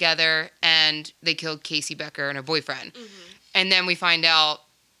all this together, and they killed Casey Becker and her boyfriend. And then we find out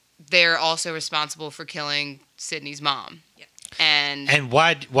they're also responsible for killing Sydney's mom. Yep. And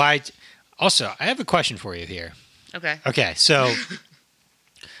why? Also, I have a question for you here. Okay. Okay, so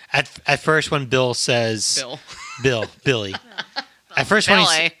at first when Bill says Billy, at first when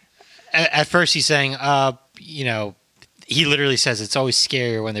Ballet. at first he's saying, he literally says it's always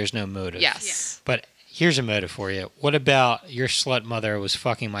scarier when there's no motive. Yes. But here's a motive for you. What about your slut mother was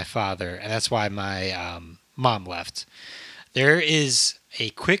fucking my father, and that's why my mom left? There is a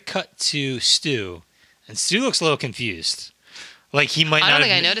quick cut to Stu, and Stu looks a little confused. Like he might I not don't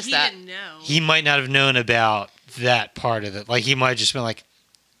think I have, noticed He that. didn't know. he might not have known about that part of it. Like he might have just been like,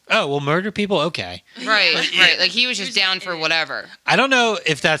 "Oh, well, murder people, okay." Right, Yeah. right. Like he was just He was down like, for eh. whatever. I don't know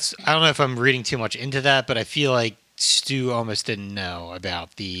if I'm reading too much into that, but I feel like Stu almost didn't know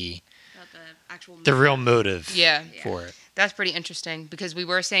about the About the actual real motive Yeah. for it. That's pretty interesting because we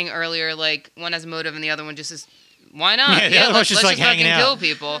were saying earlier, like one has a motive and the other one just is, why not? Yeah, the other one's let's just, just like, hanging fucking out. kill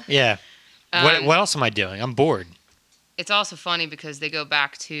people. Yeah. What else am I doing? I'm bored. It's also funny because they go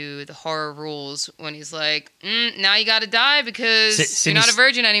back to the horror rules when he's like, now you got to die because you're not a Sydney's-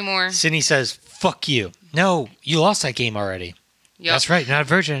 virgin anymore. Sydney says, "Fuck you." No, you lost that game already. Yep. That's right. You're not a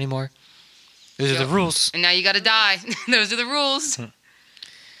virgin anymore. Those are Yep. the rules. And now you got to die. Those are the rules.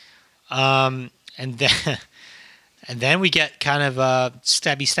 And then we get kind of a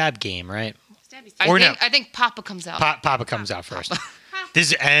stabby stab game, right? Stabby I Or no. think Papa comes out. Papa comes out first.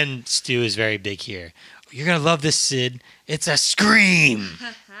 And Stu is very big here. You're gonna love this, Sid. It's a scream.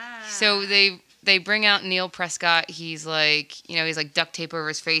 So they bring out Neil Prescott. He's like, he's like duct tape over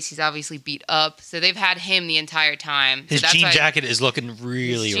his face. He's obviously beat up. So they've had him the entire time. So His that's jean why- jacket is looking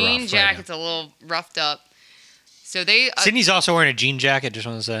really his rough. jean right jacket's a little roughed up. So they now. Sydney's also wearing a jean jacket. Just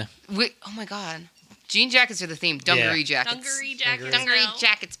want to say. oh my god, jean jackets are the theme. Dungaree jackets. Dungaree jackets. Dungaree now.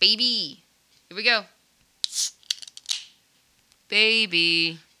 jackets, baby. Here we go.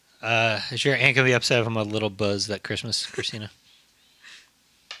 Baby. Is your aunt gonna be upset if I'm a little buzzed that Christmas, Christina?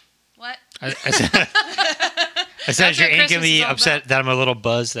 What? I said, is That's your what aunt gonna Christmas be is all upset that I'm a little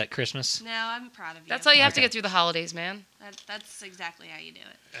buzzed that Christmas? No, I'm proud of you. That's how you have to Okay. get through the holidays, man. That's exactly how you do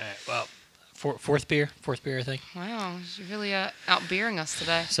it. All right, well, fourth beer, I think. Wow, you're really out beering us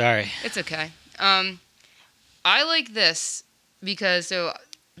today. Sorry. It's okay. I like this because so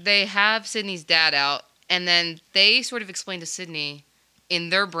they have Sydney's dad out, and then they sort of explain to Sydney in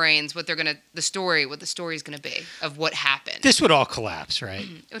their brains what the story's gonna be of what happened. This would all collapse, right?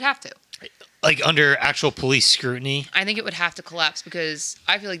 It would have to. Like under actual police scrutiny. I think it would have to collapse because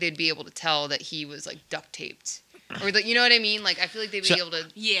I feel like they'd be able to tell that he was like duct taped, or like, you know what I mean? Like I feel like they'd be So- able to.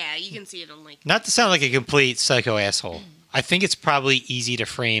 Yeah, you can see it on like. Not to sound like a complete psycho asshole. I think it's probably easy to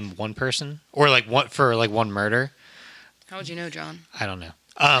frame one person or like one murder. How would you know, John? I don't know.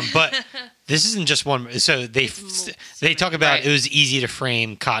 But this isn't just one. So they talk about Right. it was easy to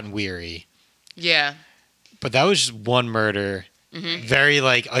frame Cotton Weary. Yeah. but that was just one murder, very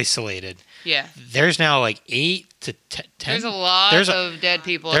like isolated. Yeah. There's now like 8 to 10. There's a lot of dead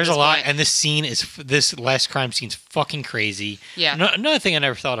people. There's at a this lot, point. and this last crime scene's fucking crazy. Yeah. Another thing I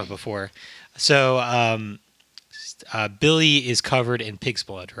never thought of before. So, Billy is covered in pig's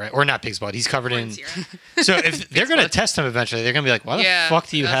blood, right? Or not pig's blood. He's covered Corn in. syrup. So if they're going to test him eventually, they're going to be like, "Why the fuck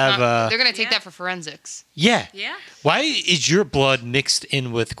do you that's have?" not- they're gonna take Yeah. that for forensics. Yeah. Yeah. Why is your blood mixed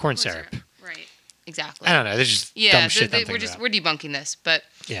in with corn syrup? Right. Exactly. I don't know. There's just Yeah, dumb shit. I'm thinking about. we're debunking this, but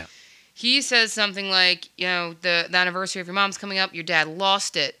Yeah. he says something like, the anniversary of your mom's coming up. Your dad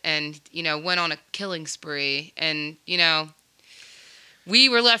lost it, and went on a killing spree, and we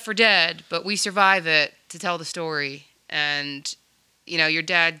were left for dead, but we survive it to tell the story, and your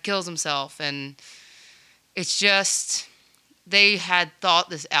dad kills himself, and it's just they had thought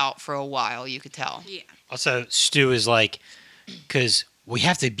this out for a while. You could tell. Yeah. Also, Stu is like, because we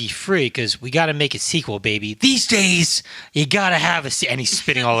have to be free because we got to make a sequel, baby. These days, you got to have and he's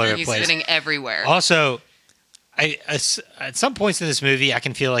spitting all over the He's place. spitting everywhere. Also, at some points in this movie, I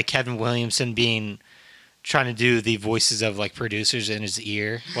can feel like Kevin Williamson trying to do the voices of like producers in his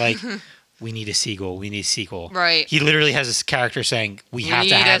ear, like we need a sequel, we need a sequel. Right. He literally has this character saying we have to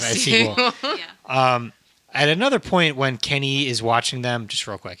need have a sequel. Yeah. At another point, when Kenny is watching them, just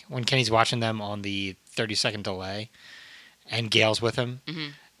real quick, when Kenny's watching them on the 30-second delay, and Gail's with him,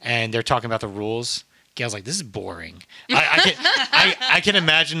 and they're talking about the rules, Gail's like, "This is boring." I can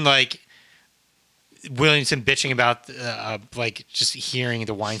imagine like Williamson bitching about like just hearing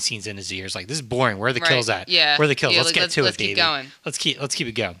the wine scenes in his ears. Like, this is boring. Where are the Right. kills at? Yeah. Where are the kills? Yeah, Let's get to let's it, keep baby. going. Let's keep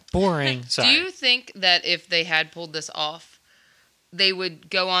it going. Boring. Sorry. Do you think that if they had pulled this off, they would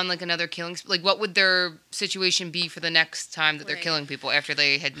go on like another killing? Like, what would their situation be for the next time that they're Right. killing people after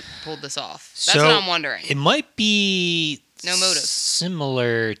they had pulled this off? That's So, what I'm wondering. It might be No motive.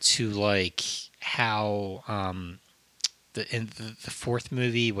 similar to like how in the fourth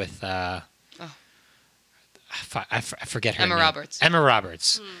movie with I forget her Emma name. Roberts. Emma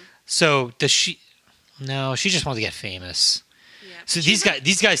Roberts. So does she? No, she just wants to get famous. Yeah. So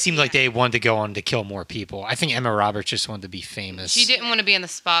these guys seemed like they wanted to go on to kill more people. I think Emma Roberts just wanted to be famous. She didn't want to be in the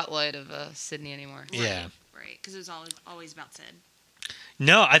spotlight of Sydney anymore. Yeah. Right. Because it was always about Sid.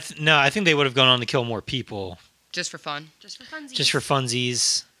 No, I think they would have gone on to kill more people Just for fun. Just for funsies. just for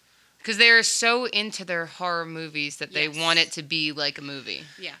funsies. Because they're so into their horror movies that they Yes. want it to be like a movie.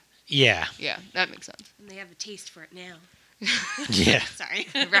 Yeah. Yeah, Yeah, that makes sense. And they have a taste for it now. yeah. Sorry.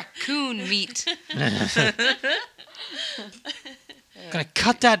 Raccoon meat. Gonna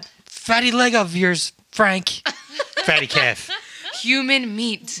cut that fatty leg of yours, Frank. Fatty calf. Human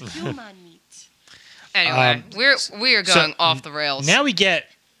meat. Human meat. Anyway, we are so going off the rails. Now it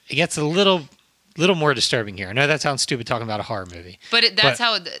gets a little more disturbing here. I know that sounds stupid talking about a horror movie. But that's but-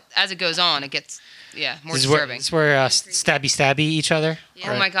 how, as it goes on, it gets, more This disturbing. is where stabby each other.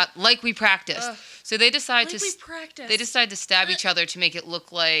 Yeah. Oh my god, like we practiced. Ugh. So they decide Like to we practiced. they decide to stab each other to make it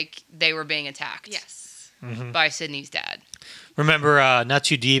look like they were being attacked Yes. by Sydney's dad. Remember, not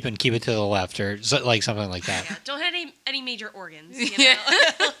too deep and keep it to the left, or like something like that. Yeah. Don't have any major organs. You know? Yeah.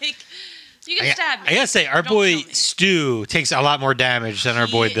 Like, so you can stab me. I gotta say, our Don't boy kill me. Stu takes a lot more damage than our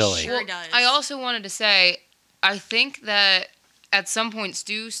boy He Billy. sure does. I also wanted to say, I think that at some point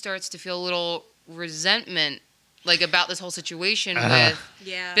Stu starts to feel a little resentment, like about this whole situation with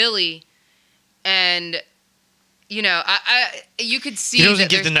Yeah. Billy, and you could see He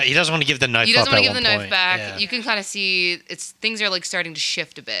doesn't that there's- he doesn't want to give the knife. he doesn't up want to at give the one knife point. back. Yeah. You can kind of see things are like starting to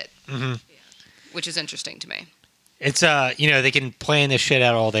shift a bit, Mhm. which is interesting to me. It's they can plan this shit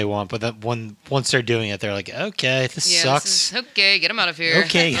out all they want, but then once they're doing it, they're like, okay, this Yeah, sucks. this is, okay, get him out of here.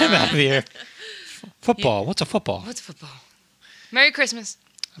 Okay, get him out of here. Football. What's a football? What's football? Merry Christmas.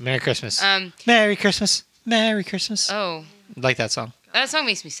 Merry Christmas. Um. Merry Christmas. Merry Christmas. Oh, Like that song. that song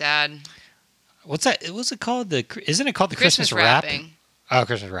makes me sad. What's that? What's it called? Isn't it called the Christmas, rap? rapping. Oh,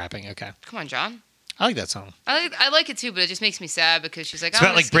 Christmas rapping. Okay, Come on, John. I like that song. I like it too, but it just makes me sad because she's like, It's "I about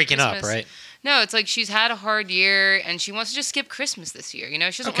wanna like skip breaking up, Christmas." right? No, it's like she's had a hard year and she wants to just skip Christmas this year. She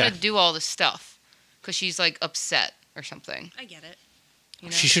doesn't Okay. want to do all this stuff because she's like upset or something. I get it.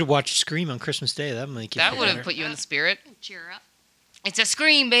 She should have watched Scream on Christmas Day. That would make you That feel would have better. put you in the spirit. Cheer up. It's a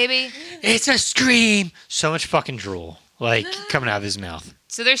scream, baby. It's a scream. So much fucking drool, like coming out of his mouth.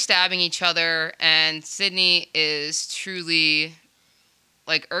 So they're stabbing each other, and Sydney is truly,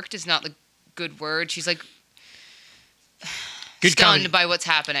 like, irked is not the good word. She's like Good stunned comment- by what's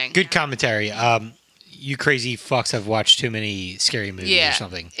happening. Good commentary. You crazy fucks have watched too many scary movies Yeah, or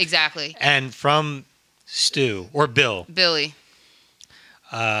something. exactly. And from Stu or Bill, Billy.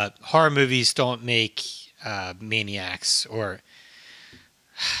 horror movies don't make maniacs, or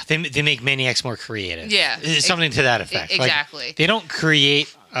they make maniacs more creative. Yeah. It's something to that effect. Like, Exactly. they don't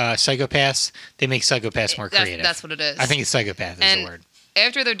create psychopaths. They make psychopaths more creative. That's what it is. I think psychopath is And the word.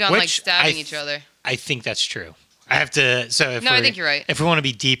 after they're done, Which like, stabbing each other. I think that's true. I have to. So if No, I we're- think you're right. If we want to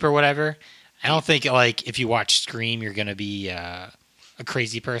be deep or whatever, I don't think like if you watch Scream, you're gonna be a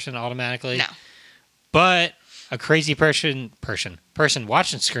crazy person automatically. No. But a crazy person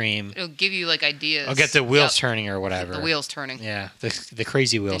watching Scream, It'll give you, like, ideas. I'll get the wheels Yep. turning or whatever. The wheels turning. Yeah, the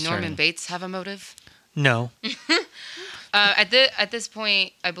crazy wheels Did Norman turning. Bates have a motive? No, At this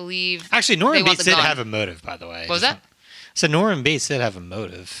point, I believe. actually, Norman They want Bates the did gun. have a motive. By the way, What was that? So Norman Bates did have a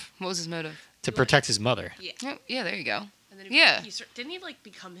motive What was his motive? to protect his mother. Yeah. Oh, yeah, there you go. And then Yeah. didn't he like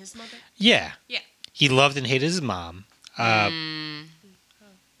become his mother? Yeah, Yeah. he loved and hated his mom. Mm,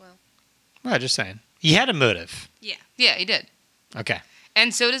 Well, just saying, he had a motive. Yeah. yeah, he did. Okay.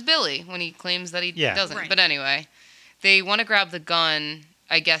 And so does Billy when he claims that he Yeah. doesn't. Right. But anyway, they want to grab the gun,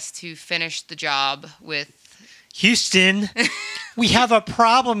 I guess, to finish the job with. Houston, we have a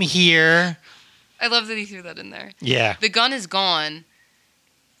problem here. I love that he threw that in there. Yeah. The gun is gone,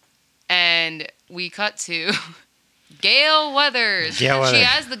 and we cut to Gail Weathers. Gail She Weathers.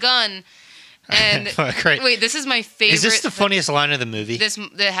 has the gun, and Great. wait, this is my favorite. Is this the funniest line of the movie? This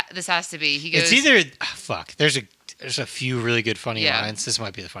has to be. He goes. It's either fuck. There's a few really good funny Yeah. lines. This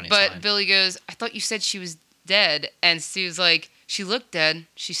might be the funniest But line. Billy goes, I thought you said she was dead. And Sue's like, she looked dead.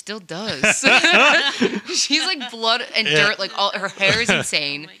 She still does. She's like blood and Yeah. dirt. Like, all her hair is Oh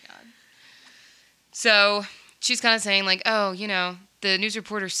insane. my god. So she's kind of saying, like, oh, you know, the news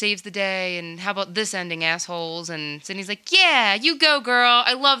reporter saves the day. And how about this ending, assholes? And Sydney's like, yeah, you go, girl.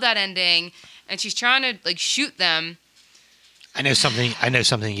 I love that ending. And she's trying to, like, shoot them. I know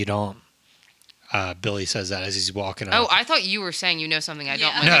something you don't. Billy says that as he's walking up. Oh, I thought you were saying you know something I don't.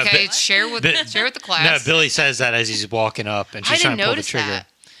 Yeah. I'm like, No, okay, but- share with but- the no, class. Billy says that as he's walking up, and I she's trying didn't to pull the notice trigger, that.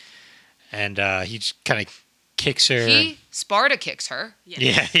 and he just kind of kicks her. He Sparta kicks her.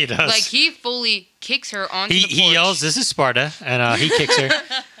 Yeah, he does. Like, he fully kicks her onto the porch. he yells, "This is Sparta," and he kicks her.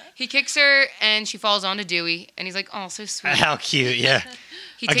 He kicks her, and she falls onto Dewey, and he's like, oh, so sweet. How cute! Yeah.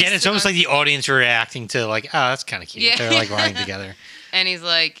 He takes Again, it's the almost gun, like the audience reacting to like, "Oh, that's kind of cute." Yeah. They're like lying together. and he's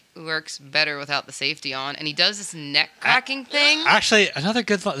like, works better without the safety on. And he does this neck cracking thing. Actually, another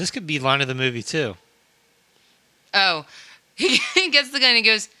good. This could be line of the movie too. Oh, he gets the gun, and he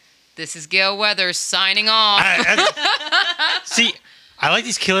goes, this is Gail Weathers signing off. See, I like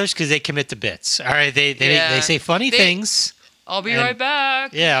these killers because they commit to bits. All right, they Yeah. say funny They- things. I'll be and- right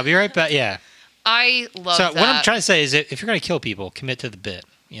back. Yeah, I'll be right back. Yeah. I love So that. what I'm trying to say is, that if you're gonna kill people, commit to the bit.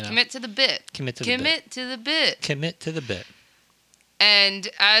 You know, Commit to the bit. Commit to the bit. Commit to the bit. Commit to the bit. And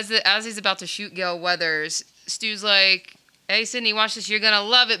as he's about to shoot Gail Weathers, Stu's like, hey, Sydney, watch this. You're going to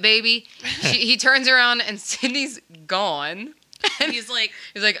love it, baby. He turns around, and Sydney's gone. And he's like,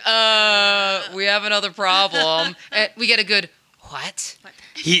 He's like, we have another problem. And we get a good, what?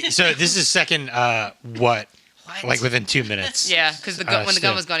 So this is second. What? What? Like within 2 minutes. Yeah, because when the Stu.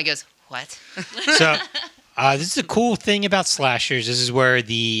 gun was gone, he goes, what? So this is a cool thing about slashers. This is where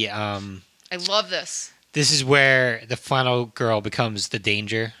I love this. this is where the final girl becomes the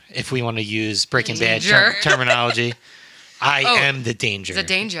danger. If we want to use Breaking Bad Danger. terminology, I Oh, am the danger. The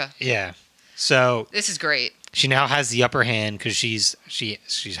danger. Yeah. So This is great. she now has the upper hand because she's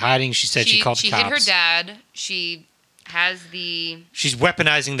hiding. She said she called the She cops. hit her dad. She has the... She's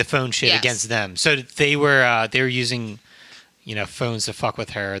weaponizing the phone shit Yes. against them. So they were using, phones to fuck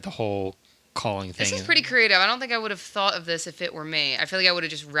with her. The whole calling thing. This is pretty creative. I don't think I would have thought of this if it were me. I feel like I would have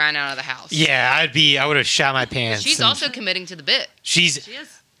just ran out of the house. Yeah, I would have shot my pants. She's and also committing to the bit. she is.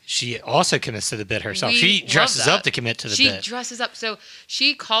 She also commits to the bit herself. We She love dresses that. up to commit to the She bit. dresses up. So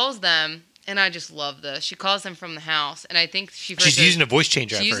she calls them, and I just love this. She calls them from the house, and I think she first She's says- using a voice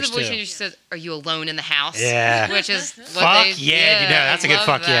changer She at uses first a voice too. changer. She says, "Are you alone in the house?" Yeah. Which is what Fuck they, yeah, that's a good I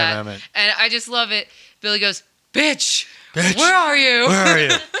fuck love yeah that. moment. And I just love it. Billy goes, "Bitch, Bitch, where are you?" Where are you?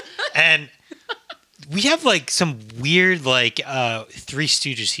 And we have like some weird like Three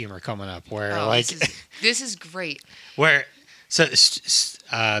Stooges humor coming up where Oh, like this is great. where so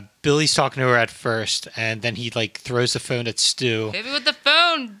Billy's talking to her at first and then he like throws the phone at Stu. Hit me with the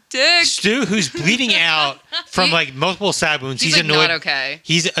phone, dick. Stu, who's bleeding out from He- like multiple stab wounds, He's he's like annoyed. not okay.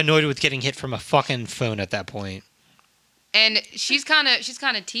 He's annoyed with getting hit from a fucking phone at that point. And she's kind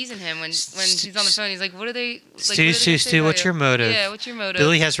of teasing him when he's on the phone. He's like, "What are they?" Like, Stu, what are they Stu, gonna say Stu, about what's you?" your motive? Yeah, what's your motive?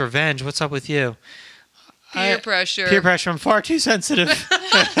 Billy has revenge. What's up with you? peer pressure. Peer pressure. I'm far too sensitive.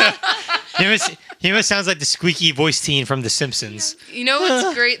 he almost sounds like the squeaky voice teen from The Simpsons. You know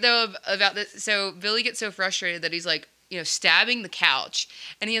what's great though about this? So Billy gets so frustrated that he's like, stabbing the couch,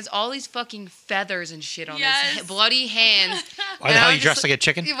 and he has all these fucking feathers and shit on Yes. his bloody hands. Why the And hell I you was dressed just like a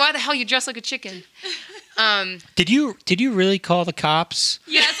chicken? Why the hell you dressed like a chicken? Did you really call the cops?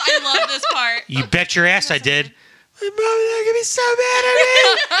 Yes, I love this part. You bet your ass I did. My mom, they're gonna be so mad at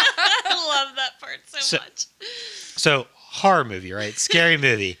me. I love that part so much. So horror movie, right? Scary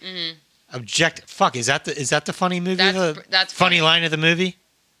movie. Object. Fuck. Is that the funny movie? That's funny funny. line of the movie.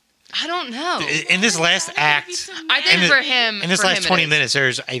 I don't know. In this last act, I think in for him, in this for last him it 20 is. minutes,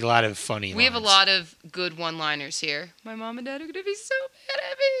 there's a lot of funny. We have a lines. lot of good one-liners here. My mom and dad are gonna be so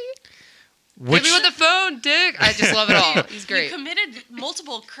mad at me. Which Hit me with the phone, dick. I just love it all. He's great. You committed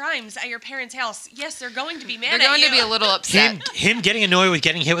multiple crimes at your parents' house. Yes, they're going to be mad They're at going you. to be a little upset. him getting annoyed with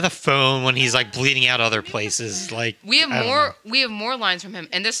getting hit with a phone when he's like bleeding out other places. Like We have I don't more. know. We have more lines from him,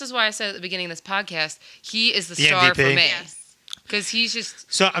 and this is why I said at the beginning of this podcast, he is the The star for MVP? me Yes. because he's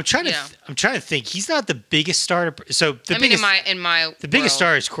just. So I'm trying to Yeah. I'm trying to think. He's not the biggest star. So the I mean, biggest in my the biggest world.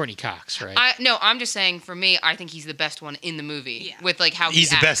 star is Courtney Cox, right? I'm just saying for me, I think he's the best one in the movie Yeah. with like how He's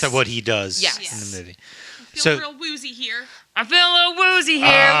he the best acts. at what he does Yes. in the movie. I feel So- real woozy here. I'm feeling a little woozy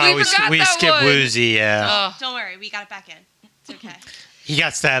here. We forgot we that skipped one. woozy. Yeah, Oh. Don't worry, we got it back in. It's okay. he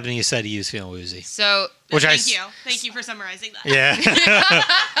got stabbed and he said he was feeling woozy. So Which I Thank s- you. Thank you for summarizing that.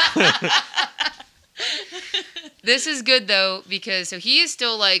 Yeah. this is good though because so he is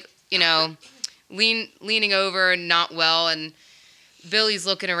still like leaning over and not well, and Billy's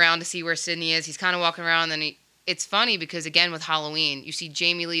looking around to see where Sydney is. He's kind of walking around, and it's funny because again with Halloween, you see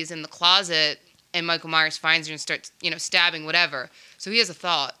Jamie Lee is in the closet, and Michael Myers finds her and starts stabbing whatever. So he has a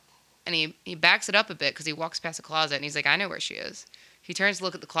thought, and he backs it up a bit because he walks past the closet, and he's like, I know where she is. He turns to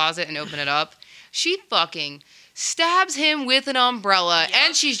look at the closet and open it up. She fucking stabs him with an umbrella, Yep.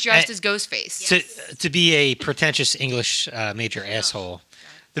 and she's dressed And- as Ghostface. to be a pretentious English major asshole,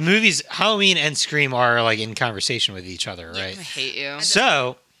 the movies Halloween and Scream are like in conversation with each other, right? I hate you.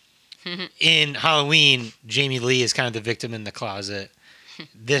 So, in Halloween, Jamie Lee is kind of the victim in the closet.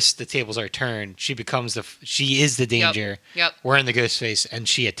 The tables are turned. She is the danger. Yep. Wearing the ghost face, and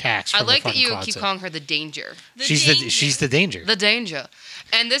she attacks. I From like the that you closet. keep calling her the danger. She's the danger. The danger.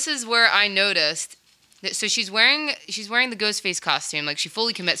 And this is where I noticed that, so she's wearing the Ghostface costume, like she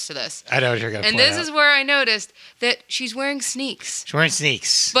fully commits to this. I know what you're gonna. And point this out. is where I noticed that she's wearing sneaks. She's wearing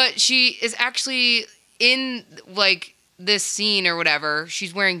sneaks. But she is actually in like this scene or whatever,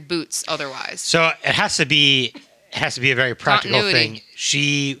 she's wearing boots otherwise. So it has to be a very practical Continuity. thing.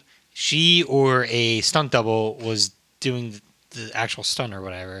 She or a stunt double was doing the actual stunt or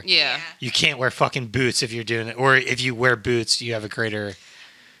whatever. Yeah. You can't wear fucking boots if you're doing it, or if you wear boots, you have a greater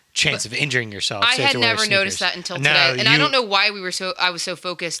chance of injuring yourself. I So you have had to wear never noticed sneakers. that until No, today. And I you- don't know why I was so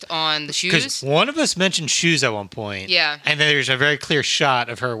focused on the Because shoes. one of us mentioned shoes at one point. Yeah. And then there's a very clear shot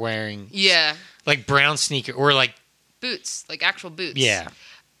of her wearing Yeah. like brown sneaker or like Boots, like actual boots. yeah.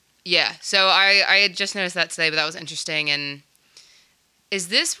 Yeah, so I had just noticed that today, but that was interesting. And is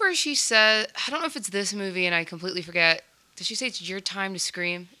this where she said, I don't know if it's this movie and I completely forget. Did she say it's your time to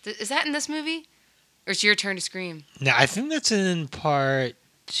scream? Is that in this movie? Or it's your turn to scream? No, I think that's in part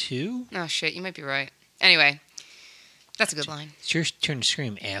 2. Oh, shit, you might be right. Anyway, that's a good line. It's your turn to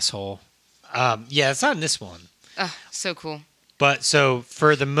scream, asshole. Yeah, it's not in this one. Oh, so cool. But so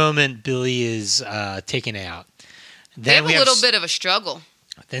for the moment, Billy is taken out. Then They have we a little S- bit of a struggle.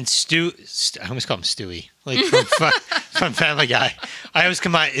 Then I almost call him Stewie, like from Family Guy. I was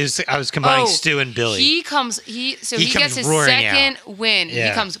combining Stu and Billy. He comes gets his roaring second win. Yeah.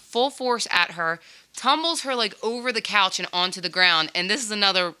 He comes full force at her, tumbles her like over the couch and onto the ground. And this is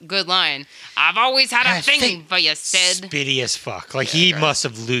another good line. I've always had a I thing think for you, Sid. Spitty as fuck. Like Yeah, he gross. must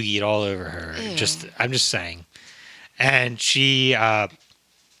have loogied all over her. Ew. I'm just saying. And she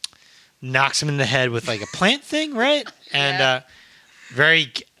knocks him in the head with like a plant thing, right? And Yeah.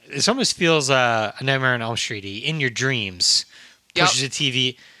 this almost feels a Nightmare on Elm Street in your dreams. Yep. Pushes a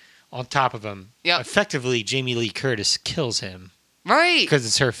TV on top of him. Yep. Effectively, Jamie Lee Curtis kills him Right. because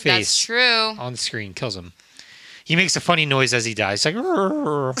it's her That's face true. on the screen kills him. He makes a funny noise as he dies. It's like,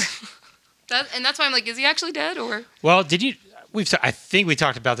 "Rrrr." And that's why I'm like, is he actually dead or? Well, did you? I think we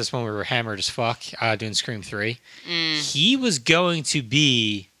talked about this when we were hammered as fuck doing Scream 3. He was going to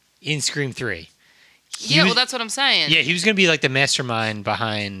be in Scream 3. Well, that's what I'm saying. Yeah, he was going to be like the mastermind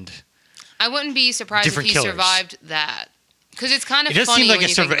behind. I wouldn't be surprised Different if he killers. survived that. Because it's kind of It does funny seem like when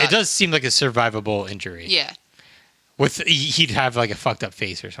you think about it does seem like a survivable injury. Yeah. He'd have like a fucked up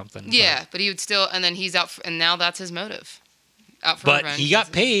face or something. Yeah, but he would still, and then he's out, and now that's his motive. Out for But revenge. he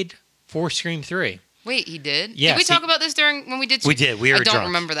got paid for Scream 3. Wait, he did? Yeah, Did we see- talk about this when we did? We did. We were I don't drunk.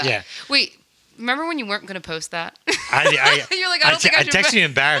 remember that. Yeah. Wait, remember when you weren't going to post that? You're like, I don't think I should. texted you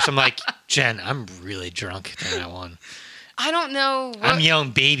embarrassed. I'm like, Jen, I'm really drunk during that one. I don't know. I'm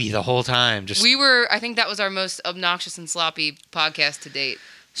yelling baby the whole time. I think that was our most obnoxious and sloppy podcast to date.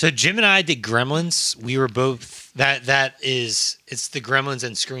 So Jim and I did Gremlins. We were both it's the Gremlins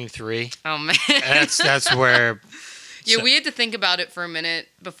and Scream 3. Oh man. That's where. Yeah, we had to think about it for a minute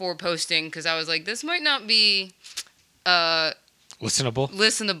before posting because I was like, this might not be listenable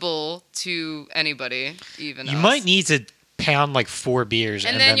to anybody, even You us. might need to pound like 4 beers.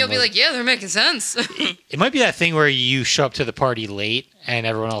 And then you'll be like, yeah, they're making sense. It might be that thing where you show up to the party late and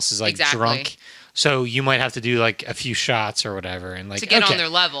everyone else is like drunk. So you might have to do like a few shots or whatever. And like to get on their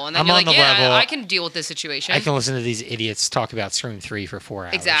level. And then I'm you're on like, the level. I can deal with this situation. I can listen to these idiots talk about Scream 3 for 4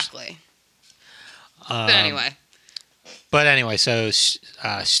 hours. Exactly. But anyway. So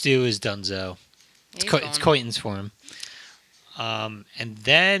Stu is Dunzo. It's Coyton's for him. And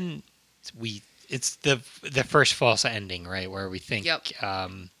then it's the first false ending, right? Where we think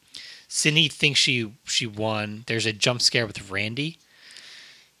Sydney thinks she won. There's a jump scare with Randy.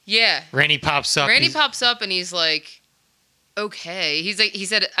 Yeah. Randy pops up and he's like, okay. He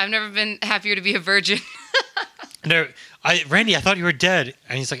said, I've never been happier to be a virgin. No, Randy, I thought you were dead.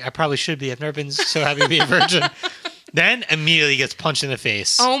 And he's like, I probably should be. I've never been so happy to be a virgin. Then immediately gets punched in the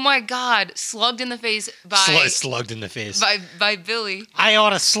face. Oh my God. Slugged in the face by... Slugged in the face. By Billy. I ought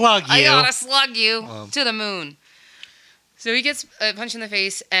to slug you. I ought to slug you to the moon. So he gets punched in the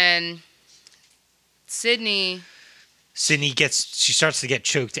face and Sydney starts to get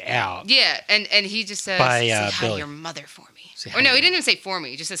choked out. Yeah, and he just says, by, say hi Billy. to your mother for me. Or no, he didn't even say for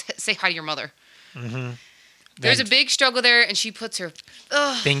me. He just says, say hi to your mother. Mm-hmm. There's a big struggle there, and she puts her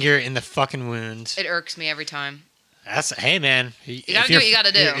finger in the fucking wound. It irks me every time. Hey, man. You gotta do what you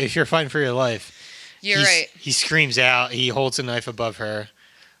gotta do. If you're fighting for your life. You're right. He screams out. He holds a knife above her.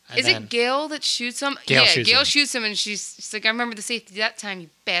 Is it Gail that shoots him? Gail shoots him, and she's like, I remember the safety that time, you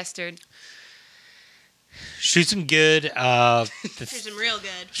bastard. Shoots him good. Shoots him real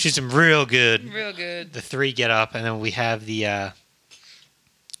good. Shoots him real good. Real good. The 3 get up, and then we have the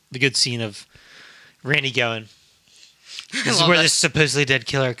good scene of Randy going. This is where this supposedly dead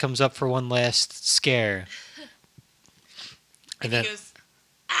killer comes up for one last scare. And then he goes,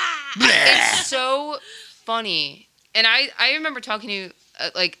 It's so funny. And I remember talking to you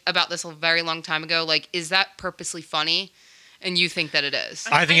about this a very long time ago. Like, is that purposely funny? And you think that it is?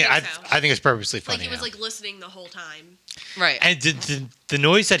 I think it's purposely funny. Like he was like listening the whole time. Right. And the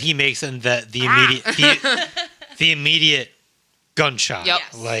noise that he makes and the immediate the immediate gunshot,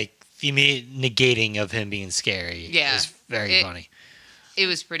 like the immediate negating of him being scary, is very funny. It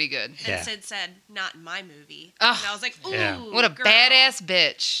was pretty good. And Sid said, "Not in my movie." Oh, and I was like, "Ooh, what a girl. badass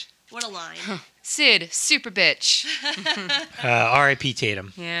bitch!" What a line. Sid, super bitch. R.I.P.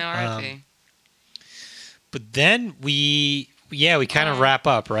 Tatum. Yeah, R.I.P. But then we kind of wrap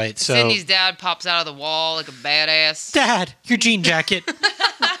up, right? So Sydney's dad pops out of the wall like a badass. Dad, your jean jacket.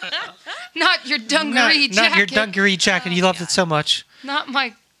 Not your dungaree jacket. Not your dungaree jacket. You loved it so much. Not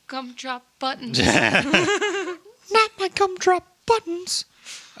my gumdrop buttons. Not my gumdrop buttons.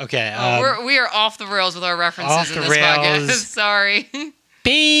 Okay. We are off the rails with our references off in the this rails. podcast. Sorry.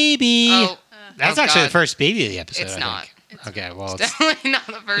 Baby. That's actually God. the first baby of the episode. It's I not. think. Okay, well, It's definitely not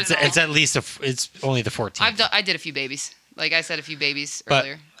the first. It's at least it's only the 14th. I did a few babies. Like I said, a few babies but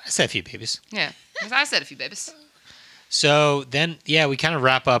earlier. I said a few babies. Yeah, I said a few babies. So then, we kind of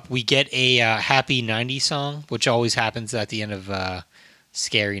wrap up. We get a happy 90s song, which always happens at the end of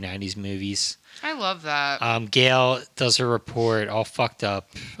scary 90s movies. I love that. Gail does her report, all fucked up.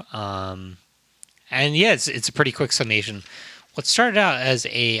 And it's a pretty quick summation. What started out as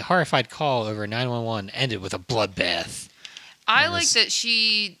a horrified call over 911 ended with a bloodbath. I like that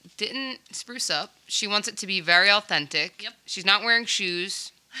she didn't spruce up. She wants it to be very authentic. Yep. She's not wearing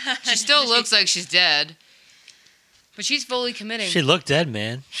shoes. She still looks like she's dead. But she's fully committing. She looked dead,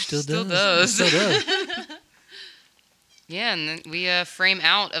 man. She still does. Still does. Yeah, and then we frame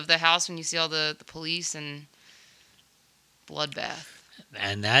out of the house when you see all the police and bloodbath.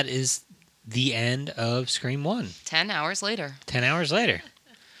 And that is the end of Scream 1. 10 hours later. 10 hours later.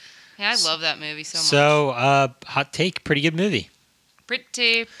 Yeah, I love that movie so much. So, hot take, pretty good movie.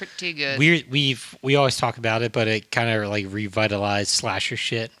 Pretty good. We always talk about it, but it kind of like revitalized slasher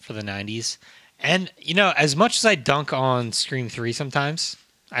shit for the 90s. And, as much as I dunk on Scream 3 sometimes,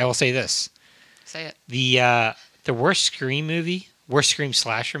 I will say this. Say it. The worst Scream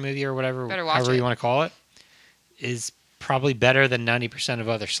slasher movie or whatever, however you want to call it, is probably better than 90% of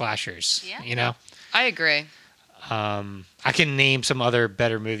other slashers. Yeah. I agree. I can name some other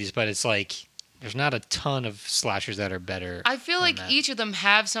better movies, but it's like there's not a ton of slashers that are better. I feel like each of them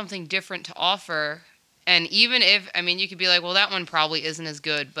have something different to offer, And even if, I mean, you could be like, well, that one probably isn't as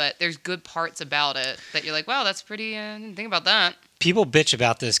good, but there's good parts about it that you're like, wow, that's pretty, I didn't think about that. People bitch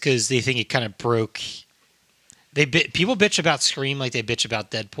about this because they think it kind of broke. People bitch about Scream like they bitch about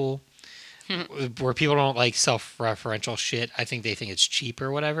Deadpool, where people don't like self-referential shit. I think they think it's cheap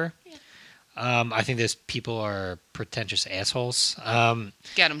or whatever. Yeah. I think those people are pretentious assholes.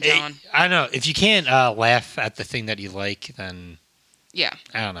 Get them, John. I don't know. If you can't laugh at the thing that you like, then Yeah.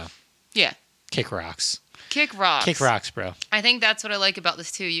 I don't know. Yeah. Kick rocks. Kick rocks. Kick rocks, bro. I think that's what I like about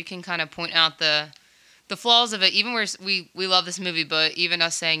this too. You can kind of point out the flaws of it. Even where we love this movie, but even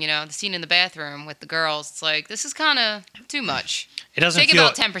us saying, the scene in the bathroom with the girls, it's like this is kind of too much. It doesn't Take feel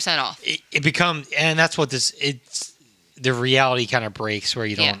about 10% off. It become, and that's what this. It's the reality kind of breaks where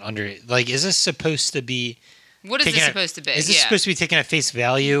you don't is this supposed to be? What is this supposed to be? Is this supposed to be taken at face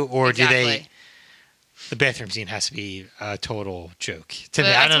value, or Exactly. do they? The bathroom scene has to be a total joke to But me.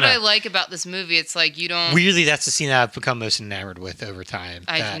 I that's don't what know. I like about this movie. It's like you don't. Weirdly, that's the scene that I've become most enamored with over time.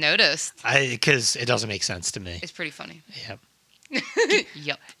 I've noticed. Because it doesn't make sense to me. It's pretty funny. Yep.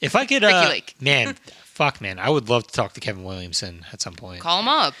 Yep. If I could, Ricky Lake. man, I would love to talk to Kevin Williamson at some point. Call him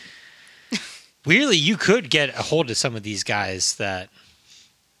up. Weirdly, you could get a hold of some of these guys that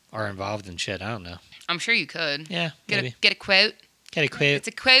are involved in shit. I don't know. I'm sure you could. Yeah, maybe. Get a quote. Get a quote. It's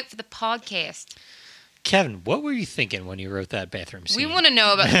a quote for the podcast. Kevin, what were you thinking when you wrote that bathroom scene? We want to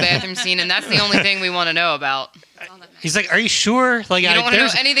know about the bathroom scene, and that's the only thing we want to know about. That's all that matters. He's like, "Are you sure?" Like, You don't want to know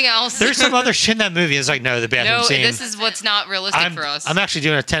there's anything else. there's some other shit in that movie. It's like, no, the bathroom No, scene. this is what's not realistic I'm, for us. I'm actually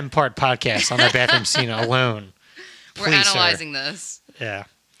doing a 10-part podcast on that bathroom scene alone. We're Please, sir. analyzing this. Yeah.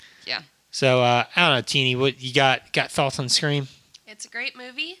 Yeah. So I don't know, Teeny, what you got thoughts on Scream? It's a great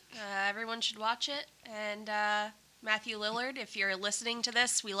movie. Everyone should watch it. And Matthew Lillard, if you're listening to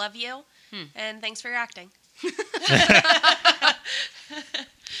this, we love you. And thanks for your acting.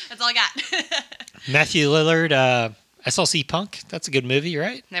 That's all I got. Matthew Lillard, SLC Punk. That's a good movie,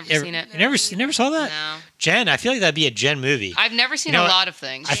 right? Never seen it. You never saw that? No. Jen, I feel like that'd be a Jen movie. I've never seen You know a what? lot of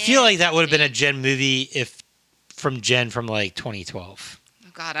things. I feel like that would have been a Jen movie if from Jen from like 2012. Oh,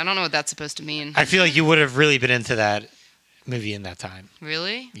 God, I don't know what that's supposed to mean. I feel like you would have really been into that movie in that time.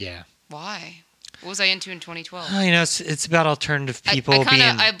 Really? Yeah. Why? What was I into in 2012? It's about alternative people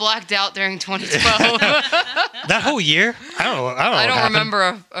I blacked out during 2012. that whole year. I don't know. I don't what happened.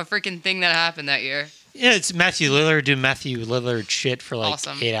 remember a freaking thing that happened that year. Yeah, it's Matthew Lillard doing Matthew Lillard shit for like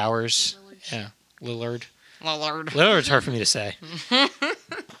Awesome. 8 hours. Yeah, Lillard. Lord. Lillard's hard for me to say.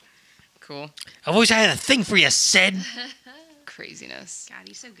 Cool. I've always had a thing for you, Sid. Craziness. God,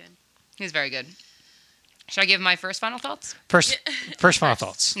 he's so good. He's very good. Should I give my first final thoughts? First final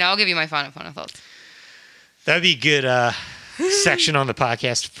thoughts. No, I'll give you my final thoughts. That'd be a good section on the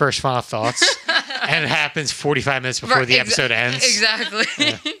podcast. First final thoughts, and it happens 45 minutes before the episode ends. Exactly.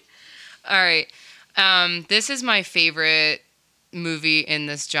 All right. This is my favorite movie in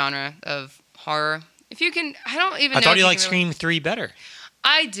this genre of horror. If you can, I don't even know. I thought you if liked can really- Scream 3 better.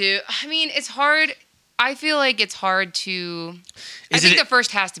 I do. I mean, it's hard. I feel like it's hard to. I think the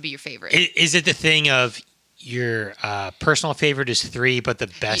first has to be your favorite. Is it the thing of your personal favorite is 3, but the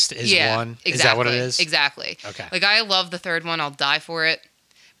best is 1? Exactly. Is that what it is? Exactly. Okay. Like, I love the third one. I'll die for it.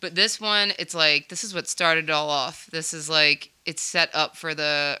 But this one, it's like, this is what started it all off. This is like, it's set up for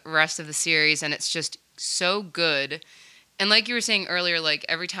the rest of the series, and it's just so good. And like you were saying earlier, like,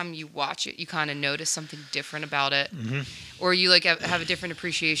 every time you watch it, you kind of notice something different about it. Mm-hmm. Or you, like, have a different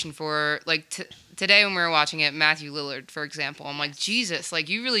appreciation for, like, today when we were watching it, Matthew Lillard, for example, I'm like, Jesus, like,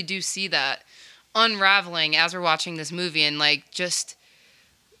 you really do see that unraveling as we're watching this movie, and like just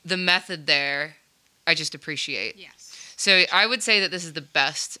the method there I just appreciate. Yes. So I would say that this is the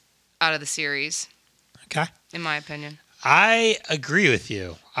best out of the series, Okay. in my opinion. I agree with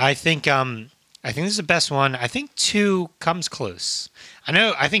you. I think this is the best one. I think 2 comes close.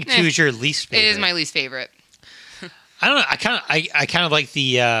 I think 2 is your least favorite. It is my least favorite. I don't know. I kind of like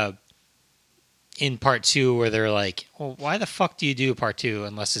the in part 2 where they're like, well, why the fuck do you do a part 2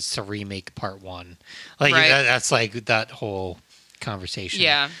 unless it's to remake part 1? Like Right. that's like that whole conversation.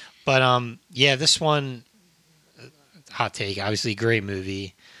 Yeah. But yeah, this one, hot take, obviously great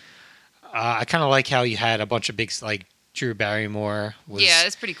movie. I kind of like how you had a bunch of big, like Drew Barrymore was Yeah,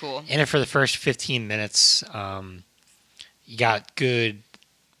 it's pretty cool. in it for the first 15 minutes. You got good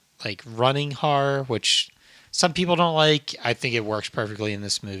like running horror, which some people don't like. I think it works perfectly in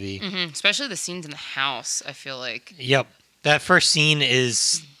this movie. Especially the scenes in the house, I feel like. Yep. That first scene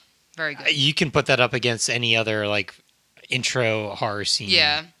is Very good. you can put that up against any other like intro horror scene.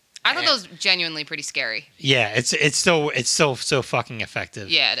 Yeah. I thought that was genuinely pretty scary. Yeah, it's still so fucking effective.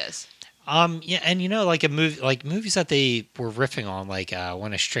 Yeah, it is. Yeah, and like a movie, like movies that they were riffing on, like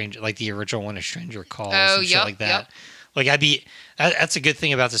When a Stranger, like the original When a Stranger Calls, Oh, and shit yep, like that. yep. Like that's a good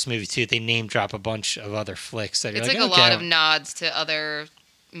thing about this movie too. They name drop a bunch of other flicks that you're It's like, like a okay. lot of nods to other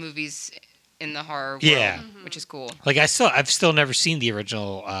movies in the horror world, Yeah. which is cool. Like I've still never seen the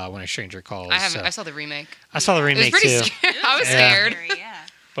original When a Stranger Calls. I haven't. so- I saw the remake. I saw the It was remake pretty too, scary. I was Yeah. scared. Scary, yeah.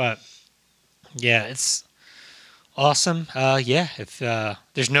 but yeah, it's awesome. Yeah, if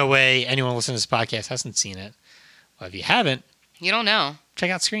there's no way anyone listening to this podcast hasn't seen it, well, if you haven't, You don't know. check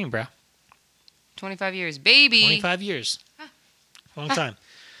out Scream, bro. 25 years, baby. 25 years. Long time.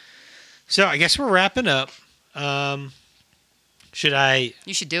 So I guess we're wrapping up. Should I?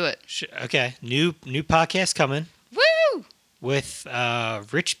 You should do it. Okay, new podcast coming Woo! with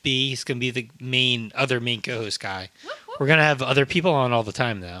Rich B. He's gonna be the main co-host guy. Whoop, whoop. We're gonna have other people on all the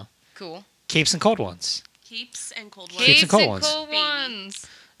time though. Cool. Capes and cold ones. Keeps and cold ones. Capes and cold ones. cold Baby. ones.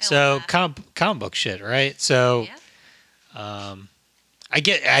 I So love that. comic book shit, right? So Yeah.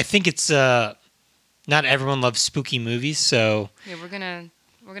 I think it's not everyone loves spooky movies, so Yeah, we're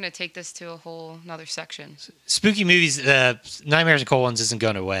gonna take this to a whole another section. spooky movies, Nightmares and Cold Ones isn't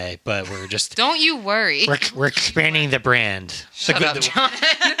going away, but we're just Don't you worry. we're expanding the brand. Shut up, John.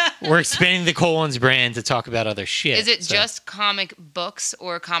 We're expanding the Cold Ones brand to talk about other shit. Is it So, just comic books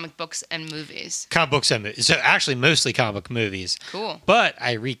or comic books and movies? comic books and movies? So actually, mostly comic book movies. Cool. But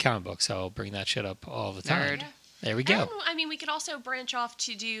I read comic books, so I'll bring that shit up all the time. Nerd. There we go. I mean, we could also branch off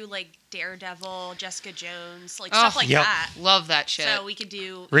to do like Daredevil, Jessica Jones, like Oh, stuff like yep. that. Love that shit. So we could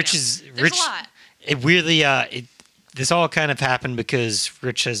do. Rich you know, is there's Rich. a lot. It weirdly, this all kind of happened because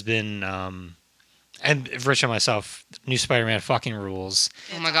Rich has been, and Rich and myself, new Spider-Man fucking rules.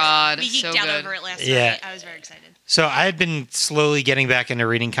 Oh my God, We geeked so out good. over it last Yeah. night. I was very excited. So I had been slowly getting back into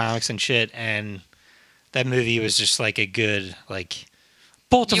reading comics and shit, and that movie was just like a good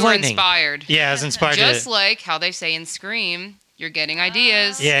bolt of You were lightning. inspired. Yeah, I was inspired. Just to, like how they say in Scream, you're getting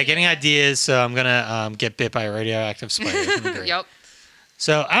ideas. yeah, getting ideas. So I'm gonna get bit by a radioactive spider. It's gonna be great. Yep.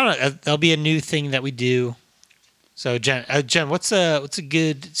 So I don't know. That'll be a new thing that we do. So Jen, what's a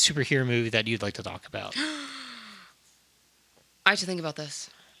good superhero movie that you'd like to talk about? I have to think about this.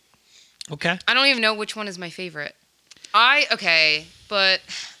 Okay. I don't even know which one is my favorite. But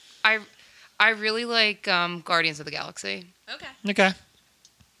I really like Guardians of the Galaxy, Okay. Okay.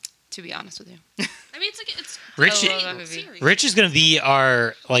 to be honest with you. I mean, it's Rich- a I love that great movie. series. Rich is gonna be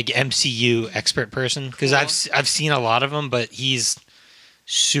our MCU expert person because Cool. I've seen a lot of them, but he's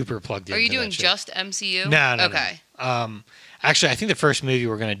super plugged in. Are you doing just MCU? No. Okay. Actually, I think the first movie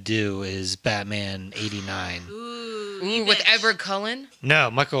we're gonna do is Batman '89. Ooh, Ooh, with Edward Cullen? No,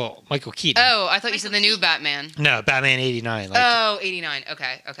 Michael Keaton. Oh, I thought you said the Michael new Keaton. Batman. No, Batman '89. Oh, 89.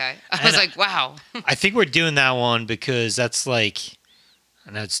 Okay. I was And, like, wow. I think we're doing that one because that's I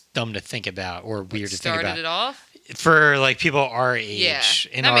know it's dumb to think about or weird to think Started about it off? for people our age Yeah,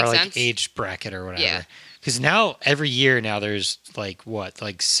 in that our makes sense. age bracket or whatever. Yeah. Because now every year now there's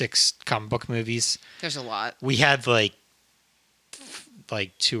 6 comic book movies. There's a lot. We had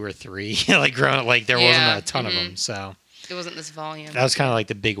 2 or 3 growing up. There Yeah, wasn't a ton of mhm. them, so It wasn't this volume. that was kind of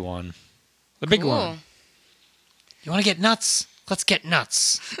the big one. The big Cool. one. You want to get nuts? Let's get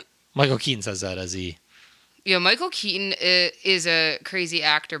nuts. Michael Keaton says that as he. Yeah, Michael Keaton is a crazy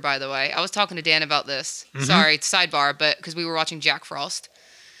actor, by the way. I was talking to Dan about this. Mhm. Sorry, sidebar, but because we were watching Jack Frost.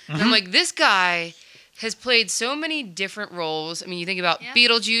 And I'm Mhm. like, this guy has played so many different roles. I mean, you think about Yeah.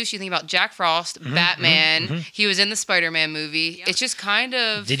 Beetlejuice, you think about Jack Frost, Mhm, Batman. mhm. He was in the Spider-Man movie. Yep. It's just kind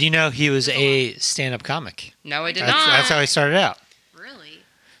of... Did you know he was There's a stand-up comic? No, I did That's, not. that's how he started out. Really?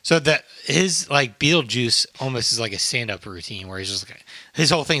 So that his Beetlejuice almost is like a stand-up routine where he's just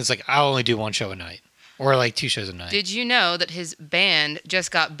his whole thing is I'll only do one show a night or 2 shows a night. Did you know that his band just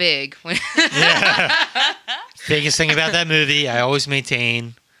got big? When Yeah. Biggest thing about that movie, I always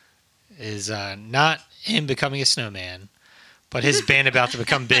maintain, is not him becoming a snowman, but his band about to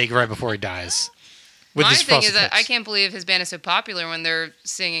become big right before he dies. With My his thing is Frosted that I Tips. can't believe his band is so popular when they're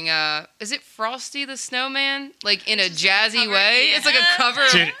singing, is it Frosty the Snowman? In a It's just a jazzy cover, way? yeah. It's like a cover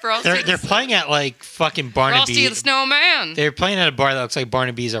Dude, of Frosty. they're playing at fucking Frosty Barnaby. the Snowman. They're playing at a bar that looks like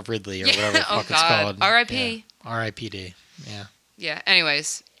Barnaby's of Ridley or whatever the Oh, fuck it's God. called. R.I.P.. Yeah. R.I.P.D. Yeah. Yeah,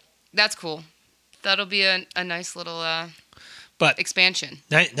 anyways, that's cool. That'll be a nice little But expansion.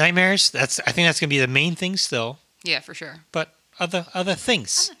 Nightmares, I think that's gonna be the main thing still. Yeah, for sure. But other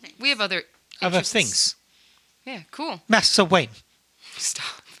things. Other things. We have other Other interests. things. Yeah, cool. Master Wayne.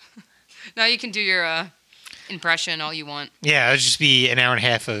 Stop. Now you can do your impression all you want. Yeah, it'll just be an hour and a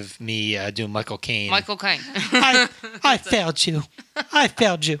half of me doing Michael Caine. Michael Caine. I failed you. I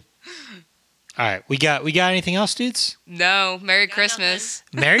failed you. All right, we got anything else, dudes? No, Merry Got Christmas.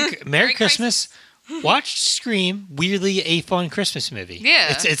 Merry Christmas. Watch Scream. Weirdly, a fun Christmas movie.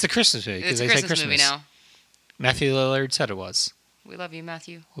 Yeah. it's a Christmas movie because It's a they say Christmas movie now. Matthew Lillard said it was. We love you,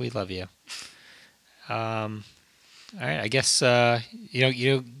 Matthew. We love you. All right, I guess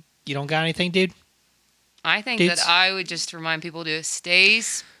you don't got anything, dude. I think Dudes. that I would just remind people to stay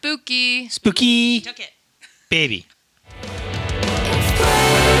spooky. Spooky Took it. baby.